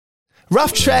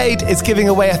Rough Trade is giving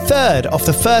away a third of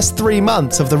the first 3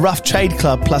 months of the Rough Trade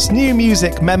Club plus new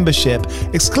music membership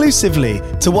exclusively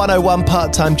to 101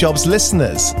 Part-Time Jobs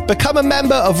listeners. Become a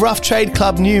member of Rough Trade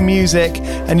Club New Music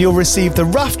and you'll receive the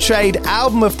Rough Trade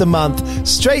Album of the Month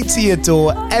straight to your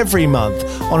door every month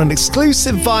on an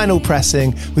exclusive vinyl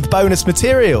pressing with bonus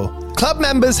material. Club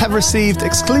members have received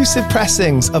exclusive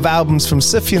pressings of albums from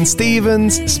Sufjan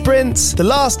Stevens, Sprints, The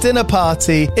Last Dinner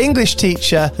Party, English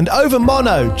Teacher, and Over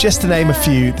Mono, just to name a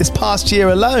few, this past year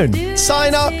alone.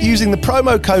 Sign up using the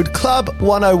promo code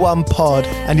CLUB101POD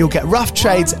and you'll get Rough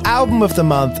Trade's Album of the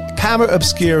Month, Camera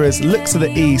Obscura's Look to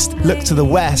the East, Look to the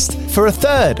West for a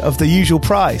third of the usual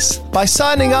price. By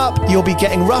signing up, you'll be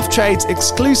getting Rough Trade's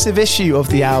exclusive issue of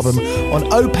the album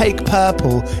on opaque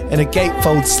purple in a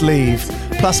gatefold sleeve,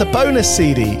 plus a bonus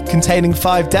CD containing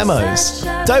 5 demos.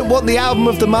 Don't want the album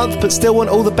of the month but still want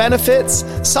all the benefits?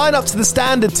 Sign up to the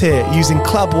standard tier using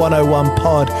Club 101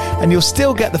 Pod and you'll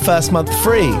still get the first month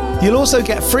free. You'll also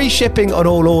get free shipping on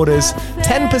all orders,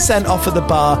 10% off at the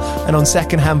bar and on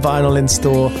secondhand vinyl in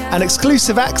store, and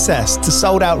exclusive access to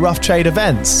sold out Rough Trade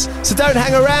events. So don't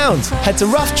hang around. Head to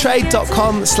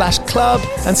roughtrade.com/club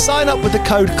and sign up with the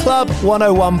code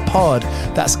CLUB101POD.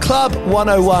 That's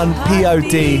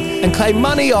CLUB101POD and claim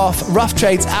money off Rough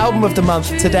Trade's Album of the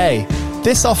Month today.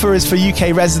 This offer is for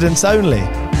UK residents only.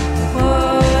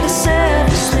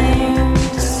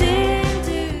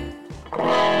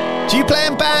 Do you play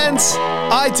in bands?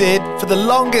 I did for the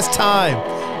longest time.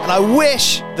 And I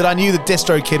wish that I knew that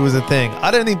DistroKid was a thing.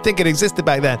 I don't even think it existed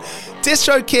back then.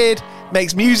 DistroKid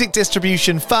makes music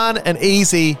distribution fun and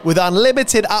easy with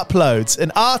unlimited uploads, and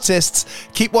artists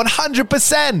keep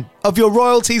 100% of your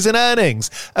royalties and earnings.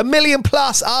 1 million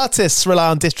plus artists rely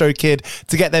on DistroKid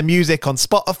to get their music on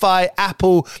Spotify,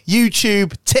 Apple,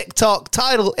 YouTube, TikTok,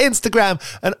 Tidal, Instagram,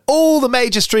 and all the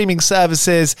major streaming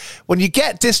services. When you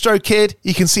get DistroKid,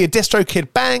 you can see a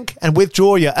DistroKid bank and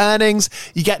withdraw your earnings.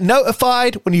 You get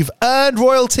notified when you've earned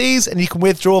royalties and you can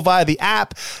withdraw via the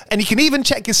app. And you can even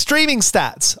check your streaming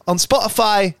stats on Spotify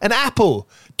and Apple.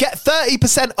 Get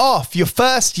 30% off your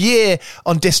first year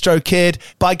on DistroKid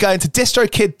by going to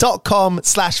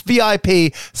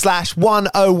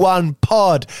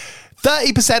distrokid.com/VIP/101pod.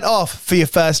 30% off for your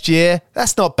first year.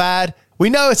 That's not bad.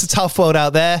 We know it's a tough world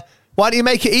out there. Why don't you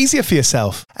make it easier for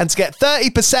yourself? And to get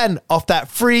 30% off that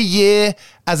free year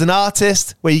as an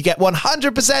artist, where you get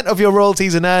 100% of your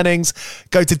royalties and earnings,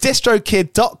 go to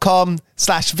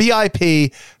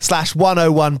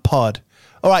distrokid.com/VIP/101pod.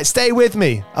 All right, stay with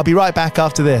me. I'll be right back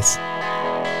after this.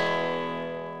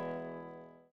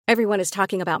 Everyone is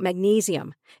talking about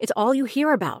magnesium. It's all you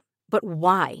hear about. But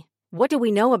why? What do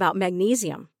we know about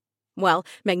magnesium? Well,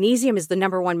 magnesium is the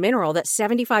 #1 mineral that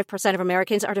 75% of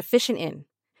Americans are deficient in.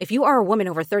 If you are a woman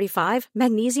over 35,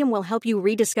 magnesium will help you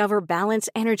rediscover balance,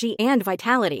 energy, and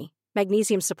vitality.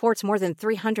 Magnesium supports more than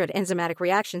 300 enzymatic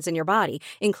reactions in your body,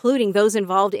 including those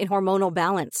involved in hormonal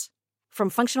balance. From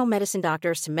functional medicine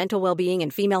doctors to mental well-being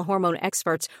and female hormone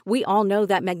experts, we all know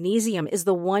that magnesium is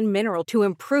the one mineral to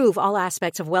improve all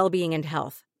aspects of well-being and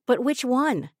health. But which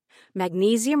one?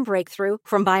 Magnesium Breakthrough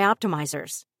from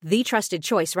Bioptimizers, the trusted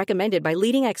choice recommended by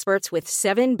leading experts with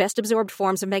 7 best-absorbed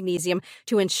forms of magnesium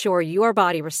to ensure your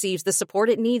body receives the support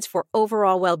it needs for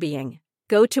overall well-being.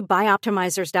 Go to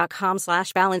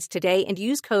bioptimizers.com/balance today and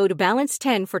use code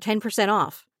BALANCE10 for 10%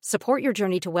 off. Support your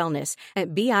journey to wellness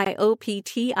at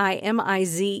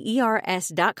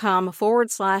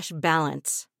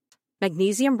bioptimizers.com/balance.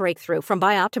 Magnesium Breakthrough from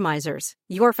Bioptimizers,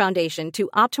 your foundation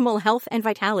to optimal health and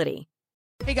vitality.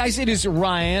 Hey guys, it is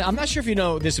Ryan. I'm not sure if you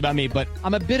know this about me, but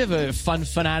I'm a bit of a fun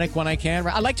fanatic when I can.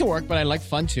 I like to work, but I like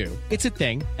fun too. It's a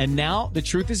thing. And now the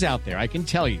truth is out there. I can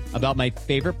tell you about my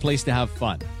favorite place to have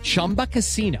fun. Chumba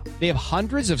Casino. They have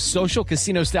hundreds of social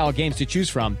casino style games to choose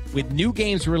from with new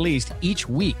games released each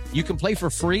week. You can play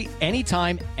for free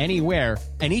anytime, anywhere.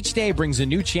 And each day brings a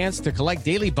new chance to collect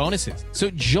daily bonuses. So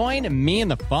join me in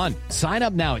the fun. Sign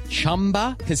up now at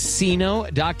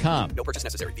ChumbaCasino.com. No purchase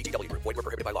necessary. VGW Group. Void where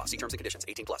prohibited by law. See terms and conditions.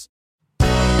 18+.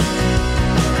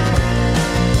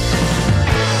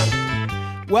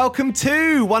 Welcome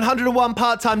to 101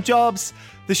 Part-Time Jobs,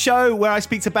 the show where I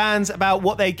speak to bands about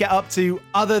what they get up to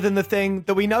other than the thing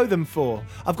that we know them for.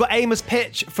 I've got Amos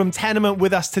Pitch from Tenement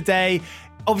with us today.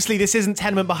 Obviously, this isn't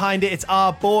Tenement behind it, it's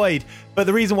R. Boyd. But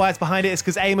the reason why it's behind it is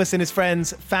because Amos and his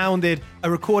friends founded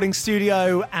a recording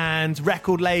studio and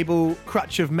record label,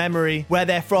 Crutch of Memory, where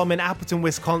they're from in Appleton,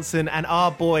 Wisconsin. And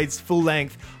R. Boyd's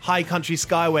full-length High Country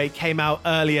Skyway came out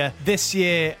earlier this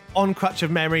year on Crutch of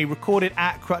Memory, recorded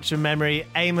at Crutch of Memory.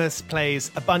 Amos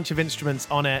plays a bunch of instruments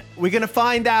on it. We're going to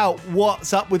find out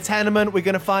what's up with Tenement. We're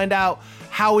going to find out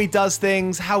how he does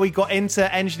things, how he got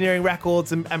into engineering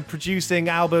records and producing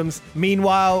albums.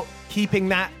 Meanwhile, keeping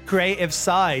that creative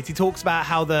side. He talks about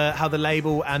how the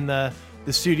label and the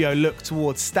studio look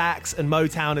towards Stax and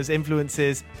Motown as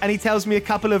influences. And he tells me a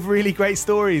couple of really great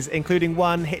stories, including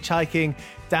one hitchhiking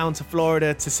down to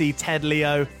Florida to see Ted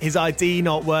Leo, his ID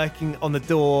not working on the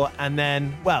door, and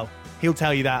then, well, he'll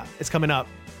tell you that. It's coming up.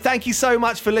 Thank you so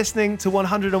much for listening to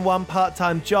 101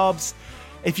 Part-Time Jobs.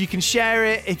 If you can share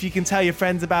it, if you can tell your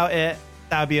friends about it,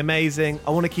 that would be amazing.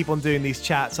 I want to keep on doing these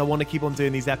chats. I want to keep on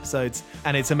doing these episodes.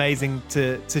 And it's amazing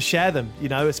to share them, you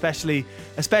know, especially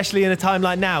in a time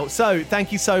like now. So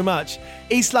thank you so much.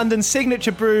 East London's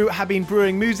Signature Brew have been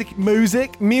brewing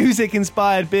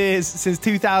music-inspired beers since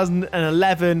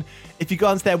 2011. If you go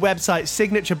onto their website,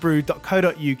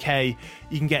 signaturebrew.co.uk,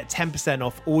 you can get 10%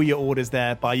 off all your orders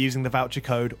there by using the voucher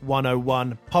code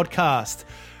 101podcast.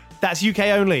 That's UK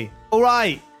only. All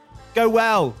right, go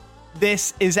well.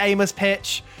 This is Amos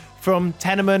Pitch from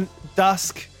Tenement,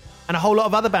 Dusk, and a whole lot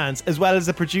of other bands, as well as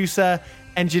a producer,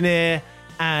 engineer,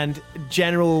 and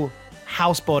general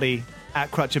house body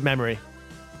at Crutch of Memory.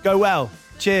 Go well.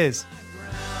 Cheers.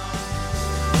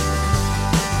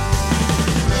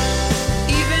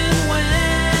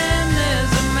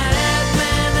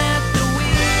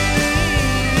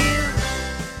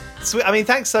 Sweet. I mean,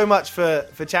 thanks so much for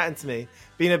chatting to me.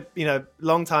 Being a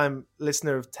long time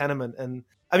listener of Tenement, and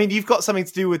I mean, you've got something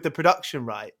to do with the production,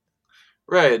 right?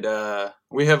 Right.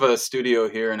 We have a studio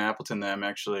here in Appleton that I'm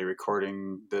actually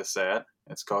recording this at.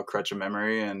 It's called Crutch of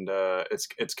Memory, and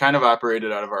it's kind of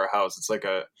operated out of our house.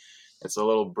 It's a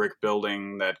little brick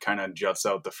building that kind of juts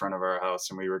out the front of our house,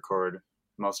 and we record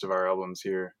most of our albums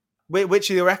here.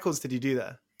 Which of the records did you do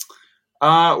there?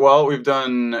 Well, we've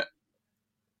done.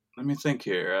 Let me think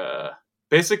here.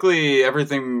 Basically,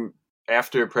 everything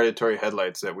after Predatory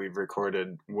Headlights that we've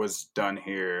recorded was done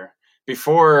here.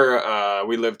 Before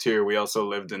we lived here, we also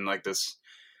lived in like this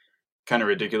kind of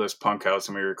ridiculous punk house,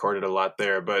 and we recorded a lot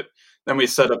there. But then we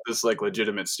set up this like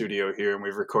legitimate studio here, and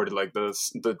we've recorded like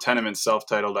the Tenement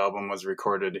self-titled album was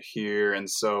recorded here, and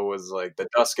so was like the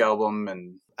Dusk album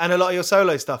and a lot of your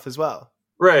solo stuff as well.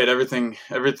 Right, everything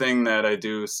that I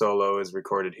do solo is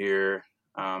recorded here.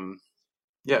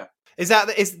 Yeah.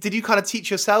 Did you kind of teach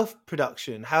yourself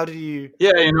production? How did you?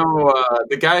 Yeah,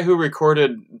 the guy who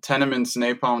recorded Tenement's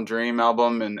Napalm Dream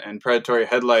album and Predatory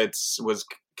Headlights was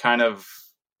kind of,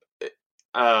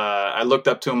 I looked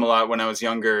up to him a lot when I was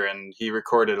younger, and he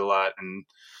recorded a lot. And,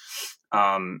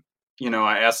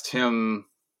 I asked him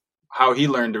how he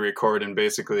learned to record, and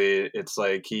basically it's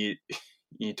like he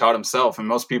taught himself, and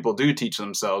most people do teach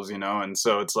themselves, and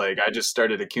so it's like I just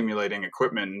started accumulating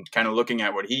equipment and kind of looking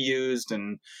at what he used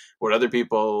and what other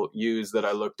people use that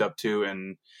I looked up to,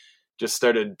 and just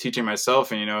started teaching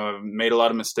myself, and I've made a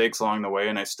lot of mistakes along the way,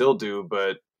 and I still do,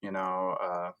 but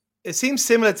it seems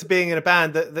similar to being in a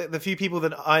band. The few people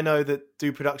that I know that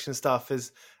do production stuff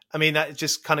that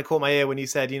just kind of caught my ear when you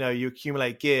said you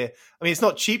accumulate gear. I mean, it's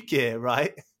not cheap gear,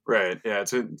 right? Right. Yeah,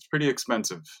 it's pretty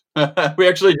expensive. We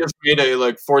actually just made a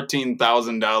like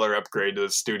 $14,000 upgrade to the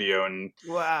studio, and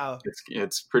wow,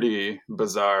 it's pretty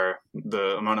bizarre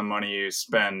the amount of money you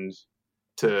spend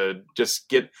to just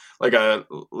get like a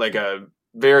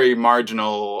very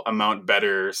marginal amount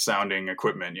better sounding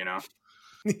equipment,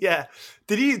 Yeah.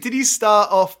 Did you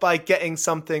start off by getting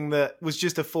something that was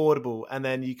just affordable, and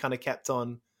then you kind of kept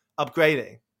on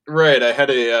upgrading? Right.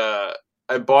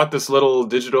 I bought this little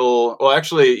digital. Well,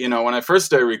 actually, when I first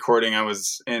started recording, I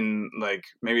was in like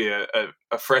maybe a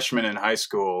freshman in high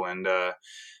school, and I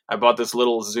bought this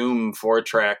little Zoom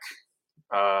 4-track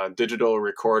digital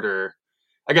recorder.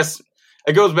 I guess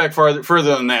it goes back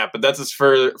further than that, but that's as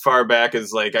far back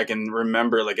as like I can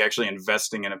remember like actually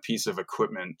investing in a piece of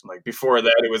equipment. Like before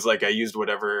that, it was like I used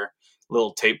whatever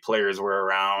little tape players were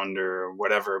around or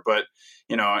whatever. But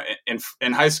in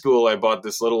high school, I bought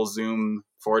this little Zoom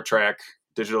 4-track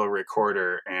digital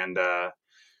recorder, and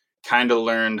kind of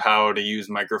learned how to use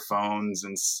microphones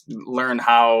and learn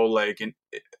how like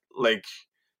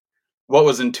what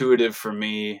was intuitive for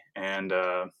me, and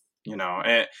and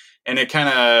it kind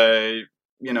of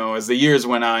as the years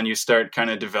went on, you start kind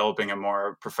of developing a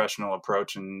more professional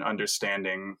approach and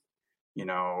understanding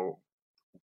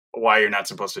why you're not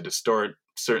supposed to distort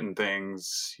certain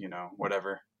things,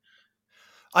 whatever.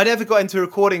 I never got into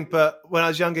recording, but when I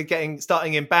was younger,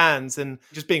 starting in bands and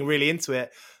just being really into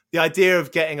it, the idea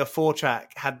of getting a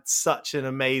 4-track had such an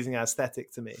amazing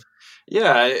aesthetic to me.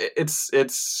 Yeah, it's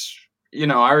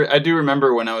I do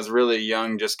remember when I was really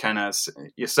young, just kind of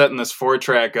you setting this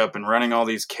 4-track up and running all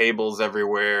these cables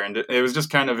everywhere, and it was just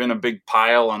kind of in a big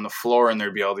pile on the floor, and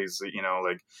there'd be all these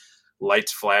like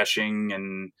lights flashing,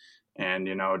 and and,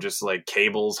 you know, just like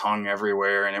cables hung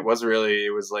everywhere. And it was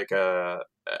like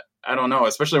I don't know,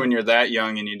 especially when you're that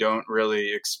young and you don't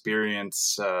really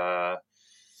experience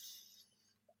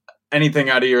anything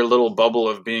out of your little bubble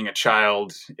of being a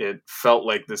child. It felt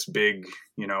like this big,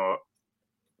 you know,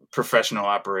 professional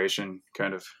operation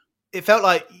kind of. It felt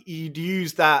like you'd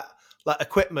use that like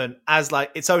equipment as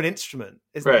like its own instrument,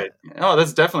 isn't Right. it? Oh,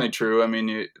 that's definitely true. I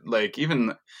mean,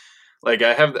 even like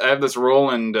I have this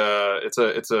Roland, it's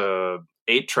a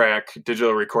 8-track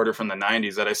digital recorder from the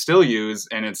 90s that I still use,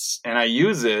 and I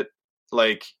use it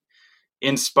like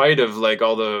in spite of like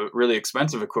all the really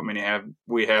expensive equipment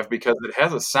we have because it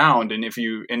has a sound, and if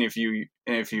you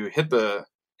hit the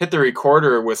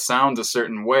recorder with sounds a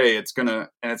certain way, it's gonna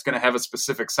have a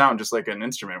specific sound just like an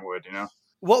instrument would, you know.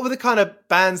 What were the kind of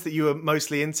bands that you were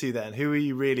mostly into then? Who were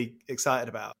you really excited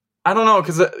about? I don't know,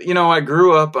 because you know, I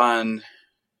grew up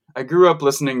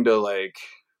listening to like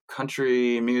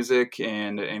country music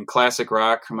and classic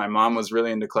rock. My mom was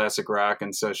really into classic rock,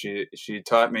 and so she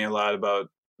taught me a lot about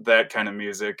that kind of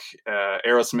music.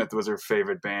 Aerosmith was her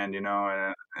favorite band, you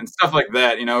know, and stuff like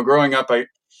that. You know, growing up,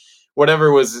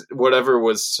 whatever was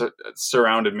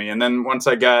surrounded me. And then once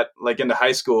I got like into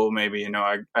high school, maybe, you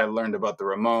know, I learned about the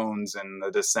Ramones and the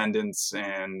Descendants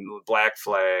and Black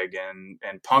Flag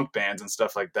and punk bands and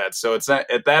stuff like that. So it's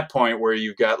at that point where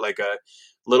you've got like a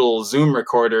little Zoom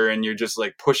recorder and you're just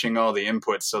like pushing all the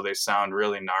inputs so they sound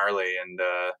really gnarly. And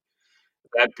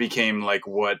that became like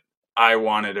what I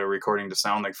wanted a recording to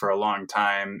sound like for a long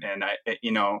time. And I,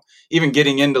 you know, even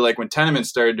getting into like when Tenement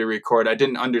started to record, I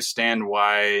didn't understand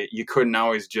why you couldn't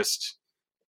always just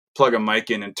plug a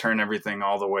mic in and turn everything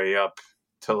all the way up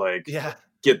to like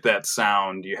get that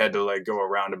sound. You had to like go a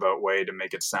roundabout way to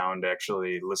make it sound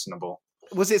actually listenable.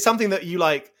 Was it something that you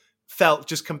like felt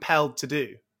just compelled to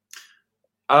do?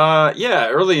 Yeah,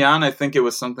 early on, I think it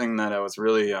was something that I was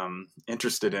really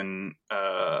interested in,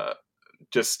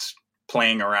 just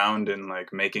playing around and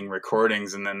like making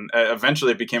recordings. And then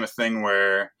eventually it became a thing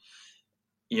where,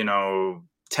 you know,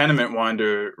 Tenement wanted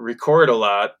to record a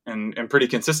lot and pretty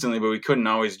consistently, but we couldn't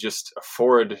always just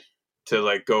afford to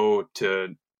like go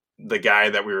to the guy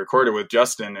that we recorded with,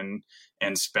 Justin,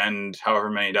 and spend however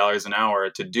many dollars an hour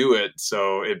to do it.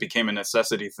 So it became a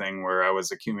necessity thing where I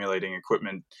was accumulating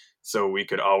equipment so we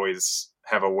could always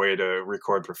have a way to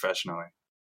record professionally.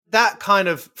 That kind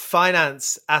of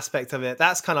finance aspect of it,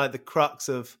 that's kind of like the crux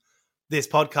of this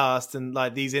podcast and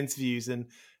like these interviews. And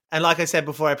like I said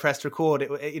before I pressed record,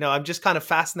 you know, I'm just kind of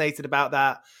fascinated about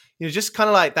that, you know, just kind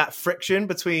of like that friction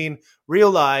between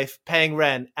real life, paying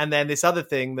rent, and then this other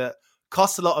thing that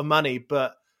costs a lot of money,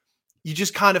 but you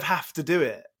just kind of have to do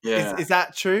it. Yeah. Is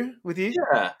that true with you?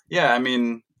 Yeah. I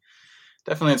mean,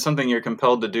 definitely it's something you're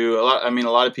compelled to do. A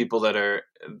lot of people that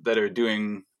are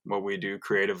doing what we do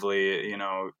creatively, you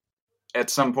know, at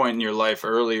some point in your life,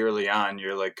 early on,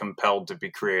 you're like compelled to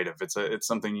be creative. It's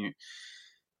something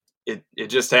it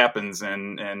just happens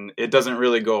and it doesn't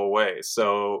really go away.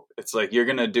 So it's like, you're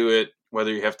going to do it,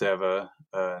 whether you have to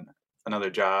have another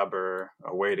job or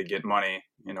a way to get money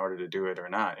in order to do it or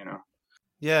not, you know?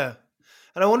 Yeah.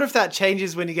 And I wonder if that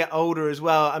changes when you get older as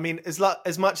well. I mean, as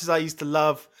much as I used to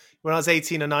love, when I was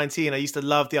 18 or 19, I used to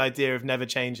love the idea of never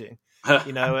changing,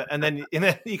 you know, and then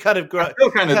you kind of grow. I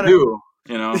still kind of do,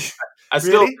 you know, I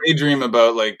still Really? daydream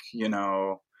about like, you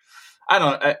know,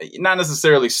 not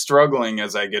necessarily struggling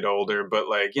as I get older, but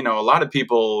like, you know, a lot of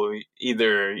people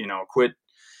either, you know, quit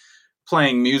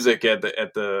playing music at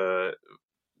the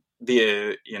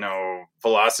you know,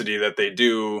 velocity that they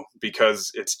do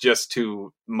because it's just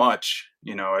too much.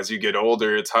 You know, as you get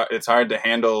older, it's hard to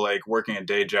handle like working a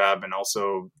day job and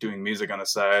also doing music on the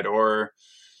side, or,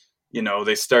 you know,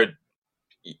 they start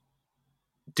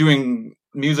doing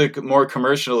music more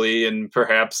commercially and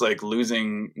perhaps like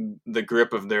losing the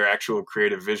grip of their actual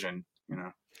creative vision, you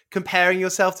know. Comparing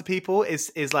yourself to people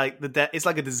is like it's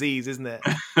like a disease, isn't it?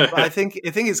 But I think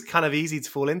it's kind of easy to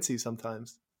fall into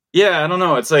sometimes. Yeah, I don't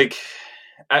know. It's like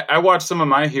I watch some of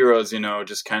my heroes, you know,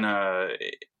 just kind of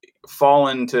fall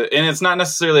into, and it's not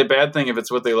necessarily a bad thing if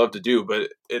it's what they love to do, but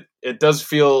it does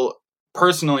feel,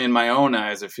 personally in my own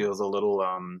eyes, it feels a little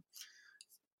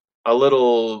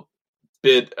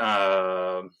bit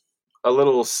a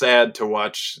little sad to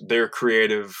watch their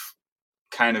creative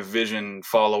kind of vision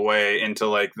fall away into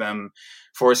like them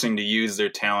forcing to use their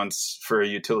talents for a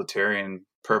utilitarian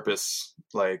purpose,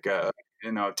 like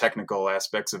you know, technical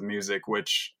aspects of music,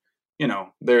 which, you know,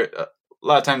 they're a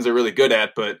lot of times they're really good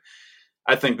at, but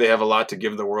I think they have a lot to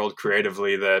give the world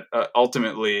creatively that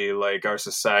ultimately like our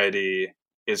society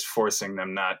is forcing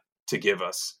them not to give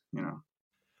us, you know.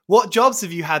 What jobs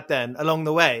have you had then along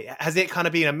the way? Has it kind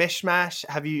of been a mishmash?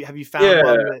 Have you found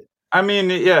one that... I mean,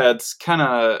 yeah, it's kind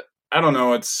of, I don't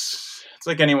know, it's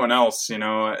like anyone else, you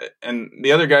know, and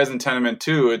the other guys in Tenement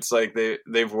too. It's like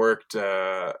they've worked.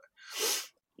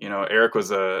 You know, Eric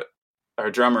was our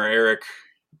drummer. Eric,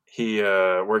 he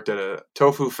worked at a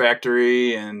tofu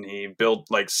factory, and he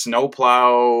built like Nice.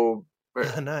 snowplows,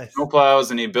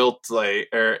 and he built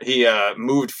he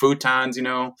moved futons, you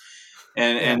know.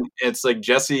 And it's like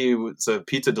Jesse was a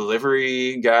pizza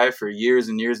delivery guy for years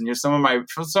and years and years. Some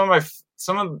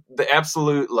of the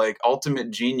absolute like ultimate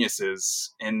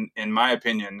geniuses in my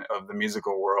opinion of the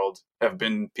musical world have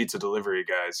been pizza delivery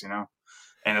guys, you know.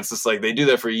 And it's just like they do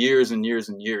that for years and years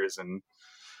and years. And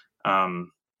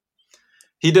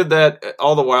he did that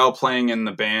all the while playing in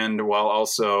the band, while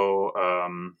also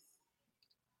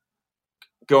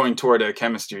going toward a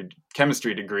chemistry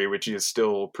degree, which he is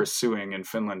still pursuing in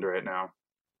Finland right now.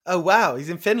 Oh wow, he's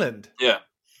in Finland. Yeah,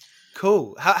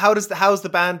 cool. How's the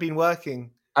band been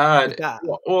working with that?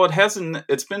 Well, it hasn't.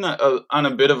 It's been on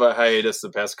a bit of a hiatus the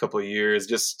past couple of years.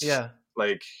 Just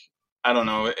like, I don't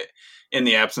know, in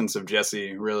the absence of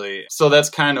Jesse, really. So that's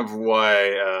kind of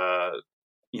why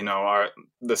you know,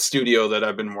 the studio that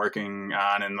I've been working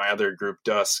on in my other group,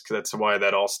 Dusk, that's why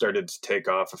that all started to take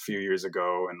off a few years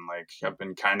ago. And like, I've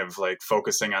been kind of like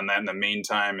focusing on that in the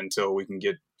meantime until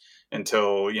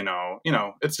you know,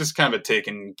 it's just kind of a take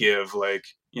and give. Like,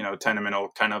 you know, Tenement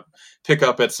will kind of pick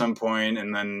up at some point,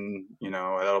 and then, you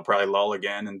know, that'll probably lull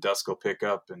again, and Dusk will pick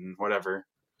up and whatever.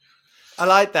 I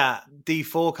like that.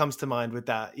 D4 comes to mind with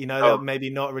that. You know, they'll maybe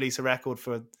not release a record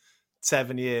for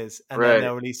 7 years, and then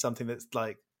they'll release something that's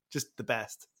like just the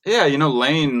best. Yeah, you know,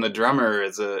 Lane, the drummer,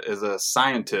 is a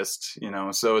scientist, you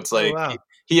know, so it's like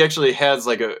he actually has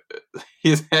like a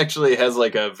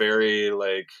very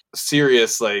like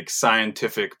serious like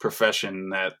scientific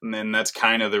profession, and that's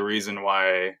kind of the reason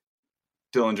why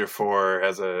Dillinger 4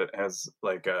 has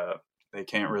they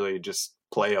can't really just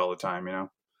play all the time, you know.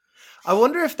 I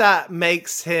wonder if that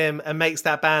makes him and makes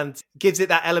that band, gives it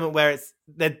that element where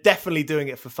they're definitely doing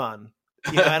it for fun,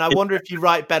 you know. And I wonder if you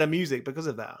write better music because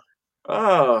of that.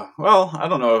 Oh, well, I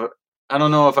don't know. I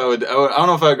don't know if I would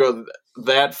go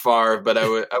that far, but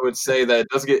I would say that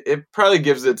it probably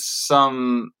gives it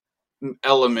some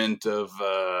element of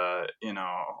you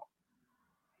know,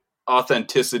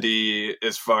 authenticity,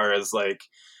 as far as like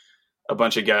a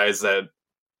bunch of guys that,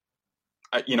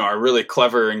 you know, are really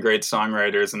clever and great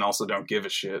songwriters and also don't give a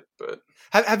shit. But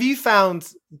have you found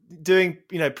doing,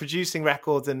 you know, producing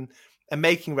records and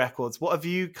making records, what have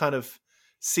you kind of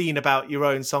seen about your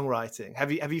own songwriting?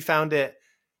 Have you found it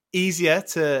easier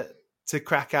to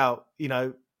crack out, you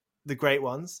know, the great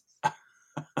ones?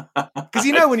 Because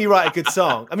you know, when you write a good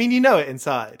song, I mean, you know it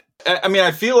inside. I mean,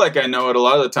 I feel like I know it a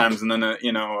lot of the times, and then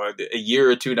you know, a year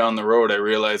or two down the road, I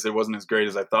realized it wasn't as great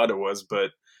as I thought it was.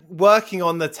 But working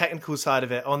on the technical side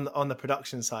of it, on the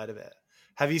production side of it,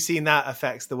 have you seen that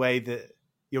affects the way that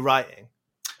you're writing?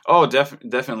 Oh,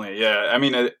 definitely, yeah. I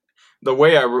mean, the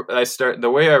way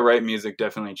I write music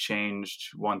definitely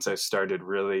changed once I started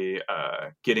really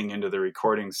getting into the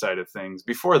recording side of things.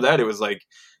 Before that, it was like,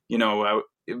 you know,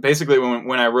 basically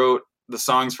when I wrote the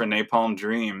songs for Napalm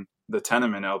Dream, the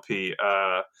Tenement LP,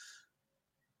 I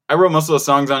wrote most of the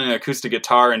songs on an acoustic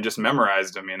guitar and just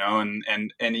memorized them, you know,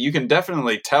 and you can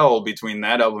definitely tell between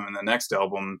that album and the next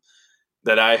album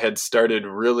that I had started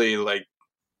really like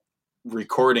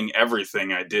recording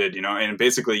everything I did, you know, and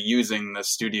basically using the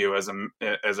studio as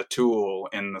a tool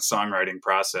in the songwriting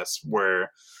process,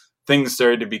 where things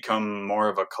started to become more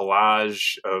of a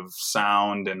collage of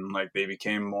sound, and like they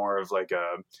became more of like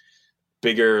a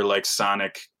bigger like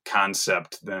sonic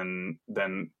concept than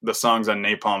the songs on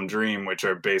Napalm Dream, which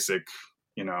are basic,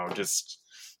 you know, just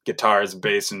guitars,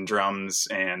 bass, and drums,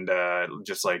 and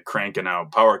just like cranking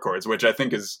out power chords, which I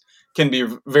think can be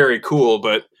very cool,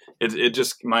 but it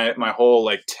just my whole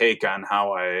like take on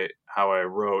how I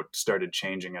wrote started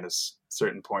changing at a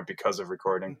certain point because of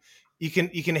recording. You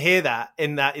can hear that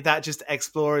in that just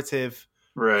explorative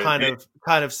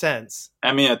kind of sense.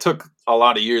 I mean, it took a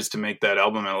lot of years to make that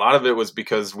album, and a lot of it was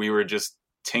because we were just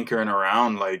tinkering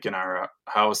around like in our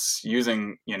house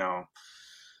using, you know,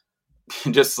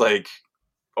 just like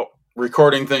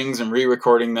recording things and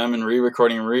re-recording them and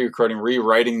re-recording and re-recording,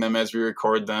 rewriting them as we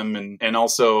record them, and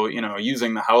also, you know,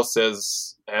 using the house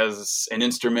as an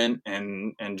instrument,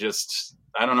 and just,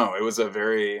 I don't know, it was a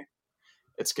very,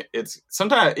 it's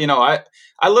sometimes, you know,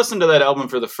 I listened to that album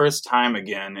for the first time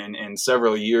again in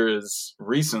several years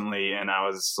recently, and I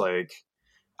was like,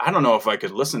 I don't know if I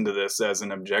could listen to this as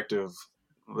an objective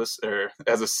listener,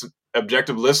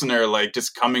 like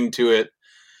just coming to it,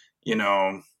 you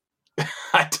know.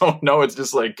 I don't know. It's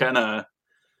just like kind of,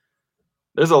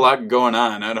 there's a lot going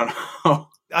on. I don't know.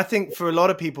 I think for a lot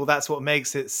of people, that's what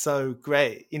makes it so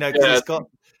great. You know, because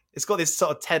it's got this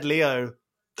sort of Ted Leo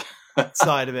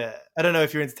side of it. I don't know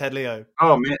if you're into Ted Leo.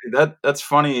 Oh man, that's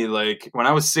funny. Like when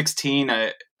I was 16,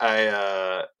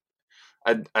 I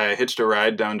hitched a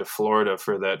ride down to Florida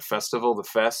for that festival, the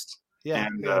Fest. Yeah.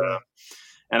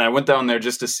 And I went down there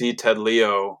just to see Ted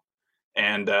Leo.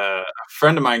 And a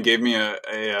friend of mine gave me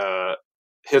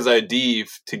his ID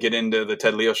to get into the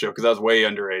Ted Leo show because I was way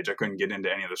underage. I couldn't get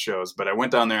into any of the shows. But I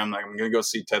went down there. I'm like, I'm going to go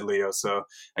see Ted Leo. So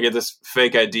I get this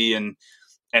fake ID and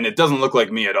it doesn't look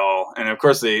like me at all. And of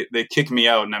course they kick me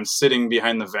out and I'm sitting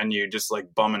behind the venue just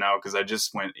like bumming out because I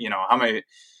just went,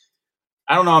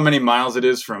 I don't know how many miles it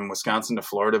is from Wisconsin to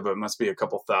Florida, but it must be a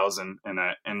couple thousand. And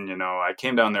I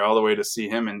came down there all the way to see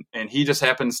him and he just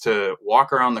happens to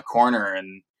walk around the corner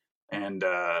and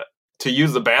to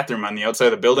use the bathroom on the outside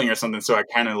of the building or something. So I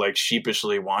kind of like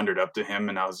sheepishly wandered up to him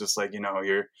and I was just like,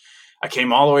 I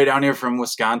came all the way down here from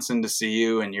Wisconsin to see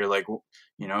you. And you're like,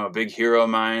 a big hero of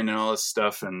mine and all this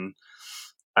stuff. And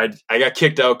I got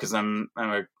kicked out cause I'm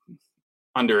a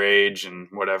underage and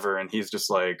whatever. And he's just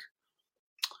like,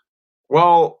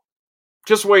 well,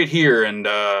 just wait here and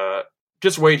I'll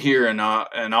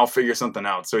figure something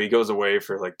out. So he goes away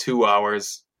for like 2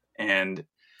 hours and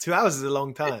 2 hours is a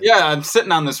long time. Yeah. I'm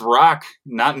sitting on this rock,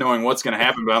 not knowing what's going to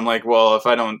happen, but I'm like, well, if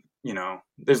I don't,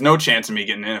 there's no chance of me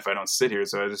getting in if I don't sit here.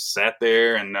 So I just sat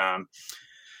there and all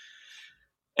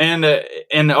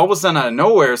of a sudden out of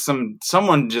nowhere,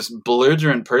 someone just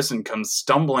belligerent person comes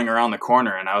stumbling around the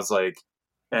corner. And I was like,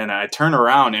 and I turn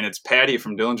around and it's Patty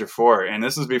from Dillinger 4. And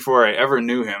this is before I ever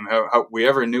knew him, how we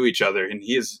ever knew each other. And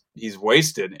he's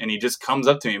wasted. And he just comes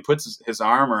up to me and puts his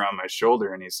arm around my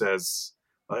shoulder. And he says,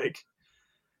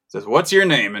 what's your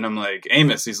name? And I'm like,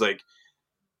 Amos. He's like,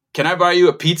 can I buy you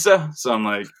a pizza? So I'm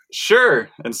like, sure.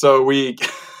 And so we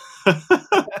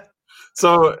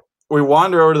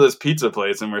wander over to this pizza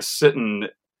place and we're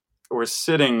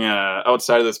sitting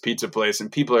outside of this pizza place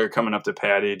and people are coming up to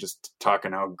Patty just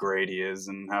talking how great he is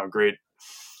and how great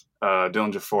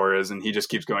Dillinger 4 is. And he just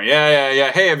keeps going,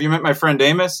 yeah. Hey, have you met my friend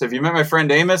Amos?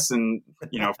 And,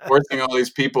 forcing all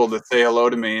these people to say hello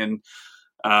to me. And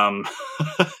I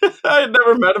had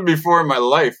never met him before in my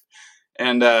life.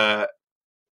 And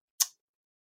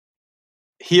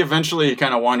he eventually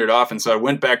kind of wandered off. And so I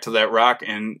went back to that rock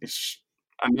and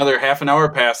another half an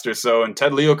hour passed or so, and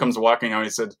Ted Leo comes walking out. He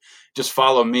said, just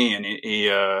follow me. And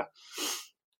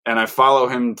and I follow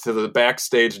him to the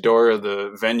backstage door of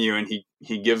the venue, and he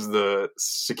gives the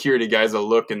security guys a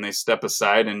look, and they step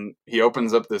aside, and he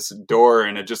opens up this door,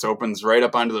 and it just opens right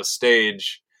up onto the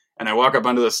stage. And I walk up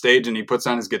onto the stage, and he puts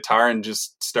on his guitar and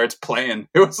just starts playing.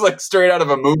 It was like straight out of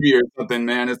a movie or something,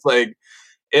 man. It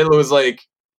was like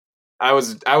I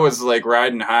was like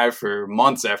riding high for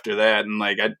months after that, and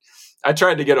like I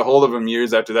tried to get a hold of him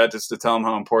years after that just to tell him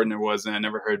how important it was, and I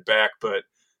never heard back. But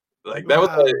like that was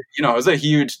it was a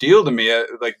huge deal to me,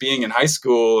 like being in high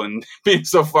school and being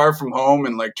so far from home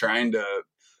and like trying to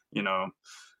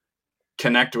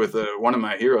connect with one of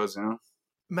my heroes.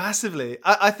 Massively.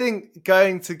 I think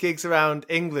going to gigs around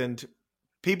England,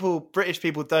 British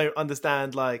people don't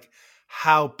understand like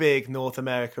how big North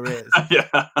America is. Yeah.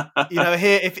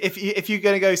 Here, if you're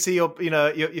going to go see your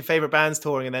favorite bands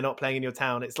touring and they're not playing in your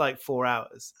town, it's like 4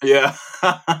 hours. Yeah.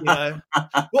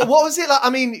 What was it like? I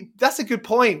mean, that's a good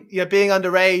point. Being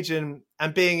underage and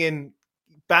being in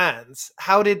bands.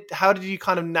 How did you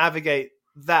kind of navigate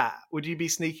that? Would you be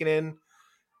sneaking in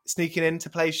to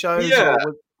play shows? Yeah.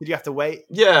 Or did you have to wait?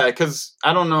 Yeah, because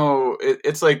I don't know.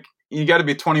 It's like you got to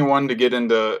be 21 to get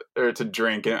into or to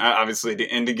drink, and obviously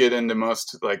to get into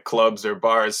most like clubs or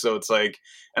bars. So it's like,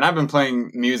 and I've been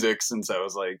playing music since I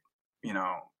was like,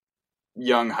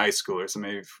 young high schooler, so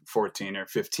maybe 14 or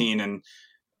 15, and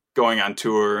going on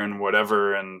tour and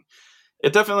whatever. And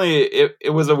it definitely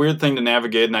it was a weird thing to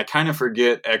navigate, and I kind of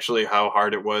forget actually how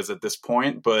hard it was at this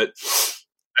point, but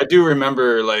I do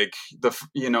remember like the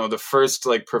first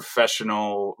like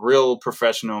real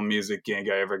professional music gig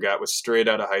I ever got was straight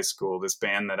out of high school. This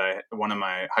band that one of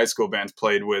my high school bands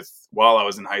played with while I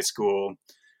was in high school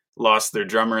lost their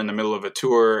drummer in the middle of a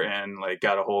tour and like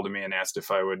got a hold of me and asked if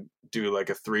I would do like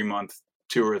a 3-month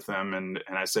tour with them. And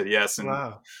I said yes. And,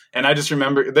 wow. And I just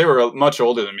remember they were much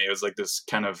older than me. It was like this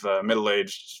kind of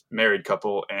middle-aged married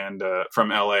couple and from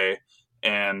LA.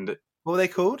 And what were they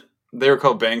called? They were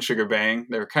called Bang Sugar Bang.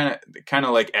 They were kind of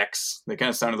like X. They kind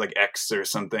of sounded like X or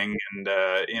something. And,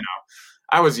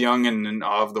 I was young and in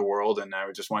awe of the world and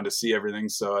I just wanted to see everything.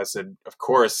 So I said, of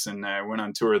course. And I went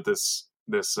on tour with this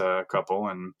couple.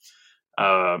 And,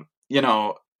 I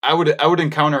would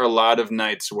encounter a lot of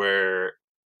nights where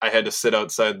I had to sit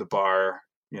outside the bar,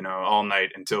 all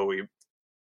night until we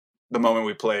the moment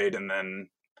we played, and then,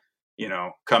 you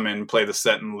know, come in, play the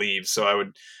set, and leave. So I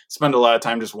would spend a lot of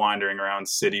time just wandering around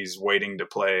cities waiting to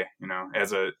play, you know,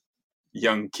 as a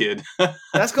young kid.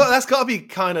 That's got to be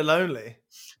kind of lonely.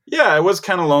 Yeah, it was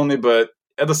kind of lonely, but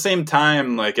at the same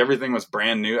time, like, everything was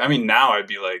brand new. I mean, now I'd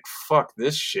be like, fuck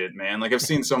this shit, man. Like, I've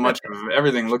seen so much of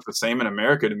everything look the same in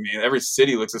America to me. Every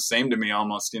city looks the same to me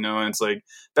almost, you know. And it's like,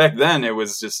 back then it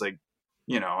was just like,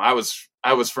 you know, I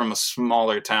was from a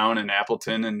smaller town in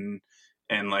Appleton,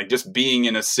 and like, just being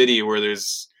in a city where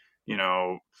there's, you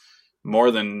know,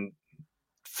 more than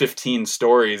 15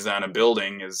 stories on a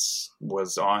building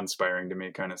was awe-inspiring to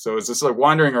me, kind of. So it's just like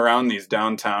wandering around these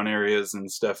downtown areas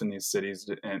and stuff in these cities,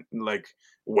 and like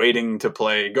waiting to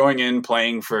play, going in,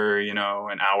 playing for, you know,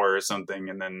 an hour or something,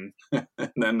 and then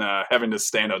having to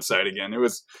stand outside again. It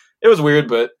was weird,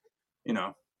 but, you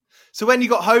know. So when you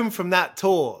got home from that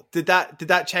tour, did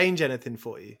that change anything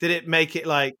for you? Did it make it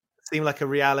like seem like a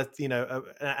reality, you know,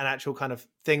 an actual kind of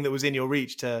thing that was in your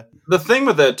reach to? The thing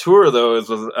with that tour, though, was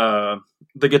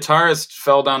the guitarist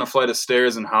fell down a flight of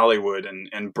stairs in Hollywood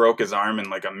and broke his arm in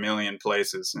like a million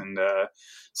places. And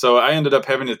so I ended up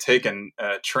having to take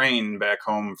a train back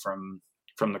home from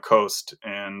the coast.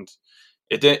 And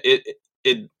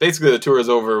it basically, the tour is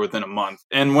over within a month.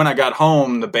 And when I got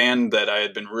home, the band that I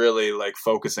had been really like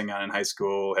focusing on in high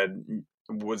school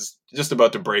was just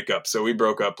about to break up. So we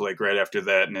broke up like right after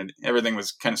that, and everything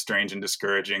was kind of strange and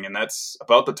discouraging. And that's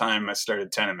about the time I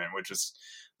started Tenement, which was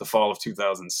the fall of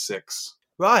 2006.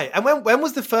 Right. And when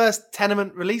was the first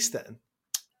Tenement released then?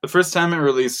 The first Tenement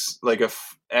release, like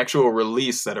actual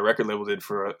release that a record label did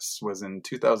for us, was in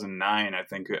 2009, I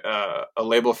think. A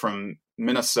label from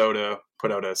Minnesota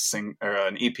put out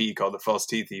an EP called the False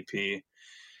Teeth EP,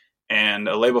 and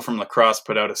a label from La Crosse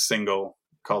put out a single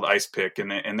called Ice Pick,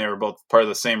 and they were both part of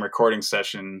the same recording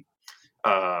session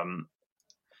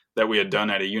that we had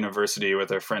done at a university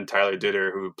with our friend Tyler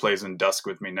Ditter, who plays in Dusk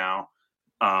with me now.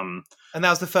 And that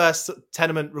was the first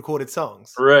Tenement recorded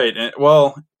songs? Right.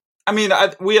 Well, I mean,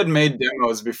 we had made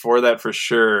demos before that for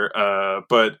sure,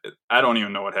 but I don't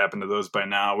even know what happened to those by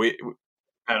now.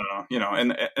 I don't know, you know,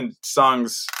 and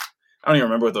songs, I don't even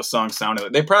remember what those songs sounded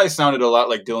like. They probably sounded a lot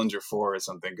like Dillinger 4 or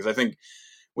something, because I think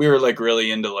we were like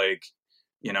really into like,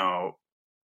 you know,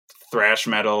 thrash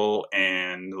metal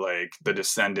and like the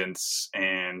Descendants,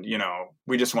 and, you know,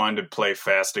 we just wanted to play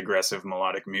fast, aggressive,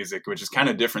 melodic music, which is kind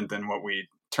of different than what we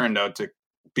turned out to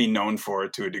be known for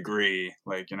to a degree,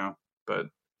 like, you know. But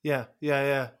yeah.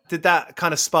 Did that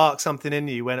kind of spark something in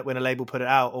you when a label put it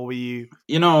out, or were you?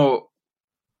 You know,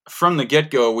 from the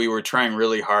get-go, we were trying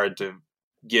really hard to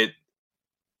get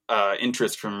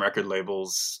interest from record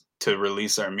labels to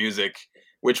release our music,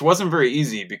 which wasn't very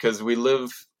easy because we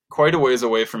live quite a ways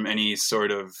away from any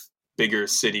sort of bigger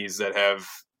cities that have,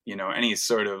 you know, any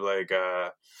sort of like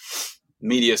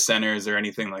media centers or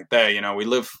anything like that. You know, we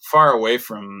live far away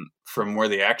from where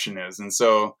the action is. And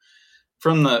so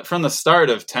from the start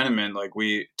of Tenement, like,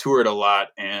 we toured a lot,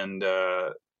 and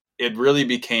it really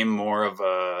became more of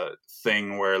a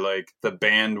thing where like the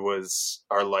band was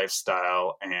our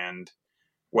lifestyle, and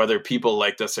whether people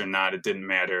liked us or not, it didn't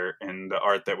matter. And the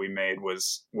art that we made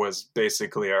was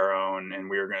basically our own, and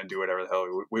we were going to do whatever the hell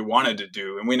we wanted to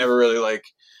do. And we never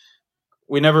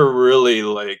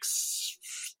really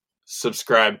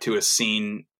subscribed to a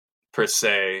scene per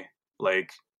se.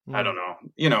 Like, I don't know,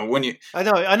 you know, I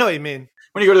know what you mean.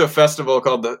 When you go to a festival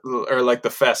called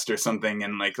the Fest or something,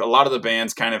 and like a lot of the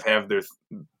bands kind of have their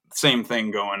same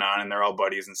thing going on, and they're all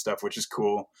buddies and stuff, which is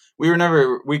cool. We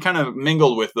kind of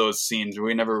mingled with those scenes.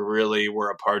 We never really were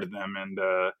a part of them. And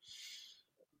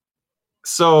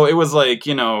so it was like,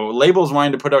 you know, labels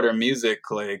wanting to put out our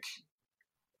music, like,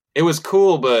 it was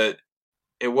cool, but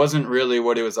it wasn't really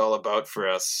what it was all about for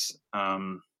us.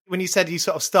 When you said you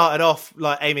sort of started off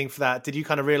like aiming for that, did you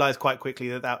kind of realize quite quickly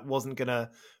that wasn't going to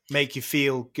make you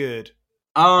feel good?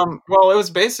 Well, it was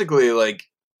basically like,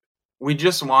 we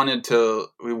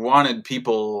wanted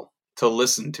people to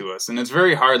listen to us. And it's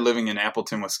very hard living in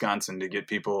Appleton, Wisconsin, to get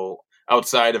people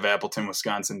outside of Appleton,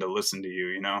 Wisconsin to listen to you,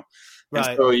 you know? Right.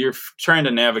 And so you're trying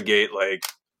to navigate, like,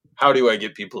 how do I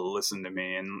get people to listen to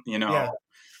me? And, you know,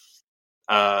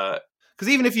 because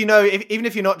even if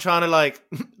you're not trying to, like,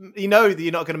 you know that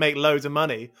you're not going to make loads of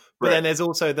money, but then there's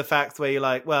also the fact where you're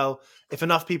like, well, if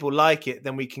enough people like it,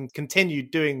 then we can continue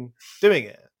doing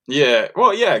it. Yeah,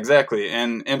 well, yeah, exactly.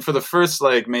 And for the first,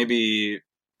 like, maybe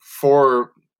 3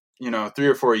 or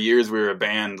 4 years we were a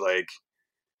band, like,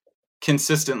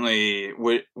 consistently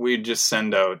we'd just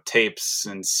send out tapes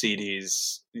and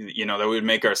CDs, you know, that we'd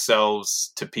make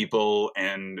ourselves to people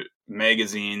and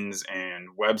magazines and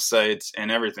websites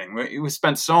and everything. We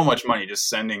spent so much money just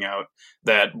sending out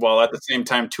that, while at the same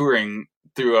time touring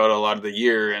throughout a lot of the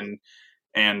year. And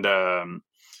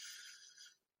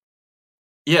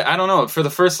yeah, I don't know. For the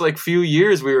first like few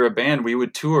years we were a band, we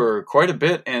would tour quite a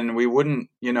bit, and we wouldn't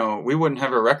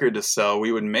have a record to sell.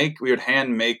 We would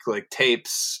hand make like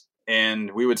tapes,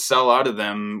 and we would sell out of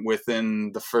them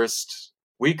within the first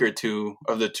week or two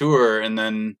of the tour, and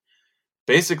then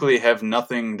basically have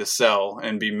nothing to sell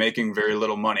and be making very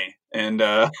little money. And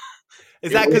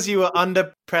is that because you were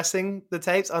underprinting the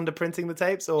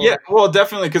tapes? Or yeah, well,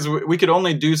 definitely, because we could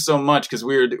only do so much, because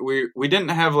we didn't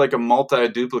have like a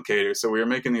multi-duplicator, so we were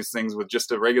making these things with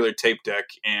just a regular tape deck,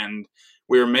 and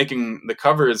we were making the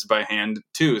covers by hand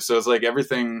too. So it's like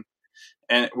everything,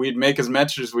 and we'd make as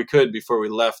much as we could before we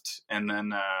left, and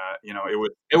then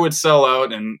it would sell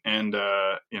out, and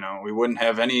we wouldn't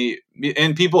have any,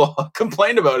 and people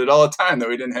complained about it all the time that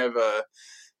we didn't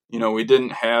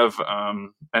have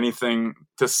anything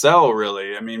to sell,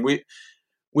 really. I mean,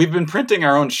 we've been printing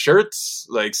our own shirts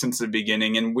like since the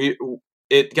beginning, and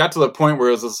it got to the point where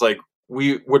it was just like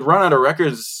we would run out of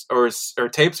records or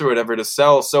tapes or whatever to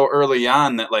sell so early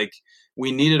on that like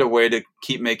we needed a way to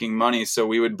keep making money. So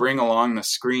we would bring along the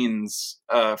screens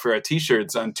for our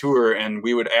t-shirts on tour, and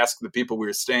we would ask the people we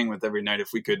were staying with every night if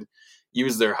we could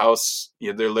use their house,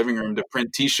 their living room, to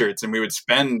print t-shirts. And we would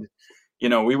spend,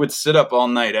 we would sit up all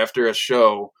night after a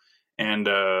show, and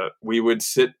we would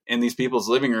sit in these people's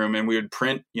living room, and we would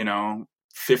print,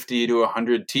 50 to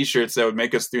 100 t-shirts that would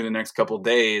make us through the next couple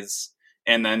days.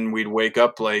 And then we'd wake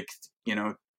up like,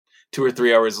 2 or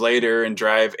 3 hours later and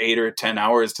drive 8 or 10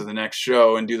 hours to the next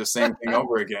show and do the same thing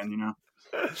over again,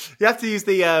 You have to use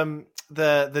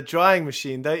the drying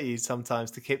machine, don't you,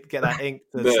 sometimes, to get that ink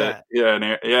to set?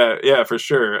 Yeah, for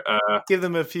sure. Give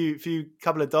them a few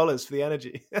couple of dollars for the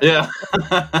energy. Yeah.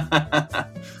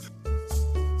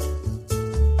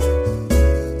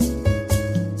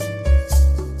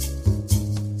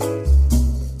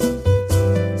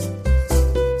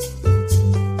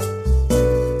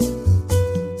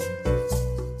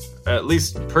 At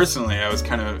least personally, I was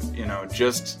kind of,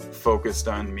 just focused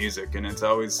on music, and it's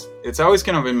always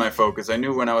kind of been my focus. I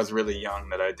knew when I was really young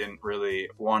that I didn't really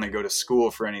want to go to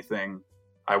school for anything.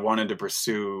 I wanted to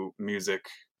pursue music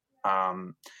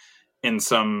on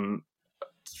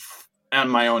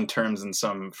my own terms in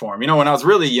some form. When I was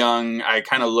really young, I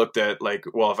kind of looked at like,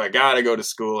 well, if I gotta go to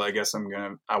school, I guess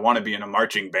I want to be in a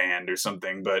marching band or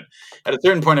something. But at a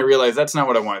certain point, I realized that's not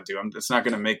what I want to do. It's not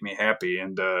going to make me happy.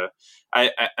 And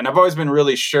I've always been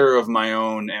really sure of my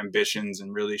own ambitions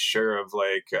and really sure of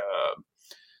like,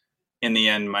 in the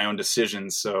end, my own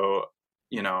decisions. So,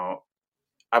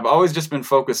 I've always just been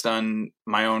focused on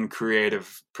my own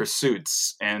creative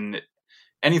pursuits, and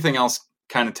anything else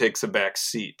kind of takes a back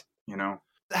seat.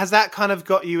 Has that kind of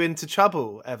got you into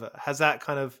trouble ever? Has that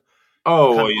kind of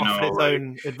its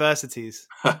own adversities?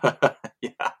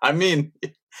 Yeah, I mean,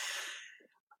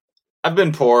 I've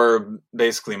been poor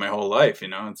basically my whole life.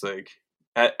 It's like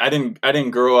I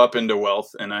didn't grow up into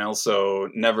wealth, and I also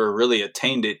never really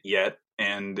attained it yet.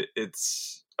 And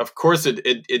it's, of course,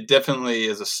 it definitely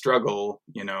is a struggle,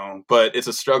 but it's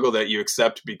a struggle that you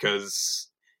accept because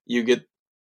you get,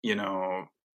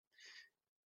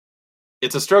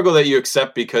 it's a struggle that you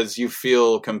accept because you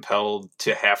feel compelled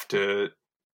to have to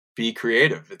be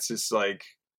creative. It's just like,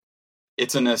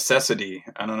 it's a necessity.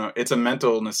 I don't know. It's a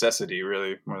mental necessity,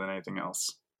 really, more than anything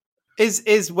else.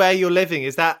 Is where you're living,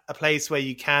 is that a place where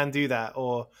you can do that?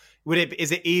 Or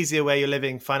is it easier where you're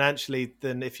living financially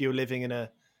than if you're living in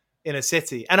a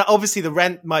city? And obviously the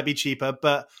rent might be cheaper,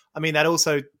 but I mean, that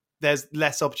also, there's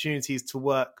less opportunities to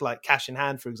work like cash in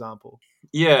hand, for example.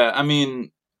 Yeah. I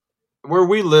mean, where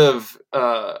we live,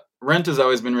 rent has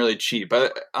always been really cheap.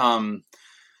 The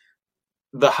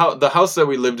house that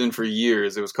we lived in for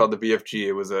years, it was called the BFG.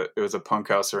 It was a punk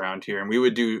house around here, and we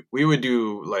would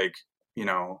do like,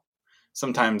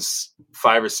 sometimes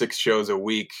 5 or 6 shows a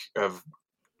week of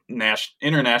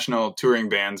international touring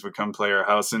bands would come play our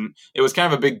house, and it was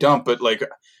kind of a big dump. But like,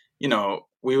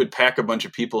 we would pack a bunch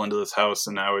of people into this house,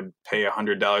 and I would pay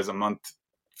 $100 a month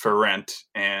for rent,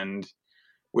 and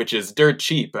which is dirt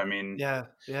cheap. I mean, yeah.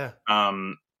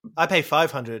 I pay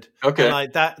 500. Okay, and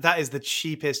like that is the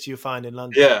cheapest you find in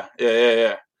London.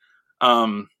 Yeah.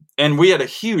 And we had a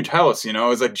huge house. It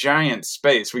was a giant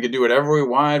space. We could do whatever we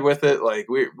wanted with it. Like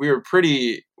we were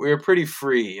pretty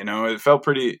free. It felt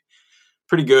pretty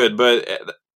good. But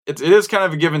it is kind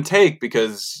of a give and take,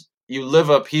 because you live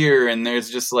up here, and there's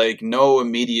just like no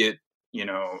immediate,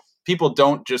 people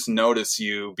don't just notice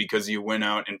you because you went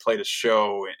out and played a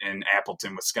show in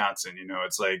Appleton, Wisconsin.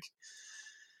 It's like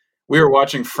we were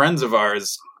watching friends of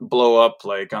ours blow up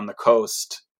like on the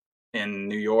coast in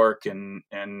New York and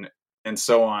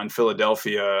so on,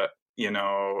 Philadelphia, you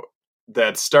know,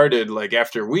 that started like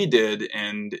after we did.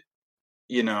 And,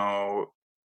 you know,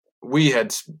 we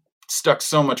had stuck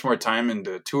so much more time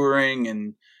into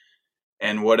touring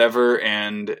and whatever.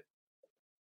 And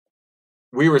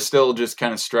we were still just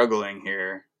kind of struggling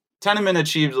here. Tenement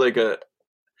achieved like a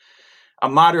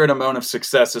moderate amount of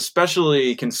success,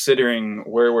 especially considering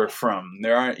where we're from.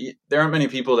 There aren't many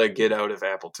people that get out of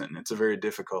Appleton. It's a very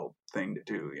difficult thing to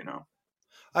do, you know.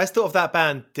 I just thought of that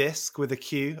band Disc with a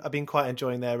Q. I've been quite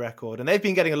enjoying their record, and they've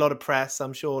been getting a lot of press.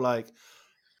 I'm sure, like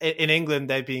in England,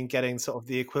 they've been getting sort of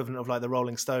the equivalent of like the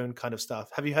Rolling Stone kind of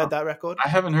stuff. Have you heard that record? I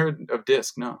haven't heard of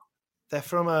Disc. No. They're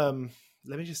from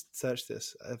let me just search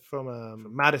this.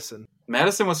 From Madison,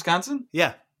 Wisconsin.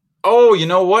 Yeah. Oh, you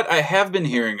know what? I have been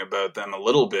hearing about them a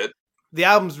little bit. The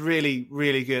album's really,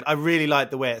 really good. I really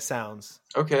like the way it sounds.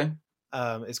 Okay.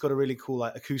 It's got a really cool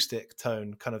like acoustic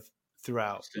tone kind of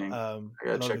throughout. I A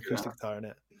gotta lot check of it acoustic out. guitar in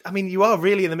it. I mean, you are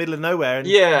really in the middle of nowhere. And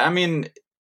Yeah, I mean,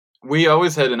 we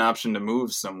always had an option to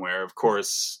move somewhere, of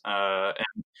course. But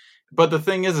the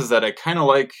thing is that I kind of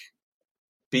like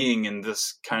being in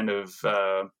this kind of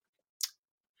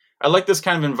I like this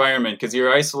kind of environment because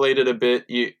you're isolated a bit.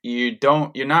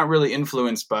 You're not really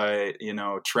influenced by, you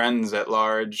know, trends at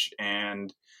large,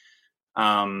 and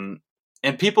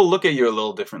people look at you a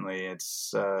little differently.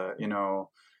 It's you know,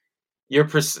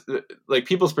 like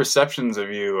people's perceptions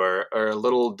of you are a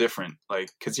little different,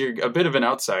 like because you're a bit of an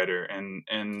outsider,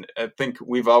 and I think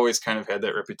we've always kind of had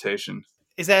that reputation.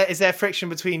 Is there friction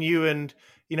between you and,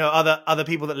 you know, other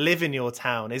people that live in your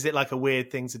town? Is it like a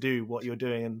weird thing to do what you're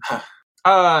doing?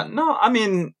 And no, I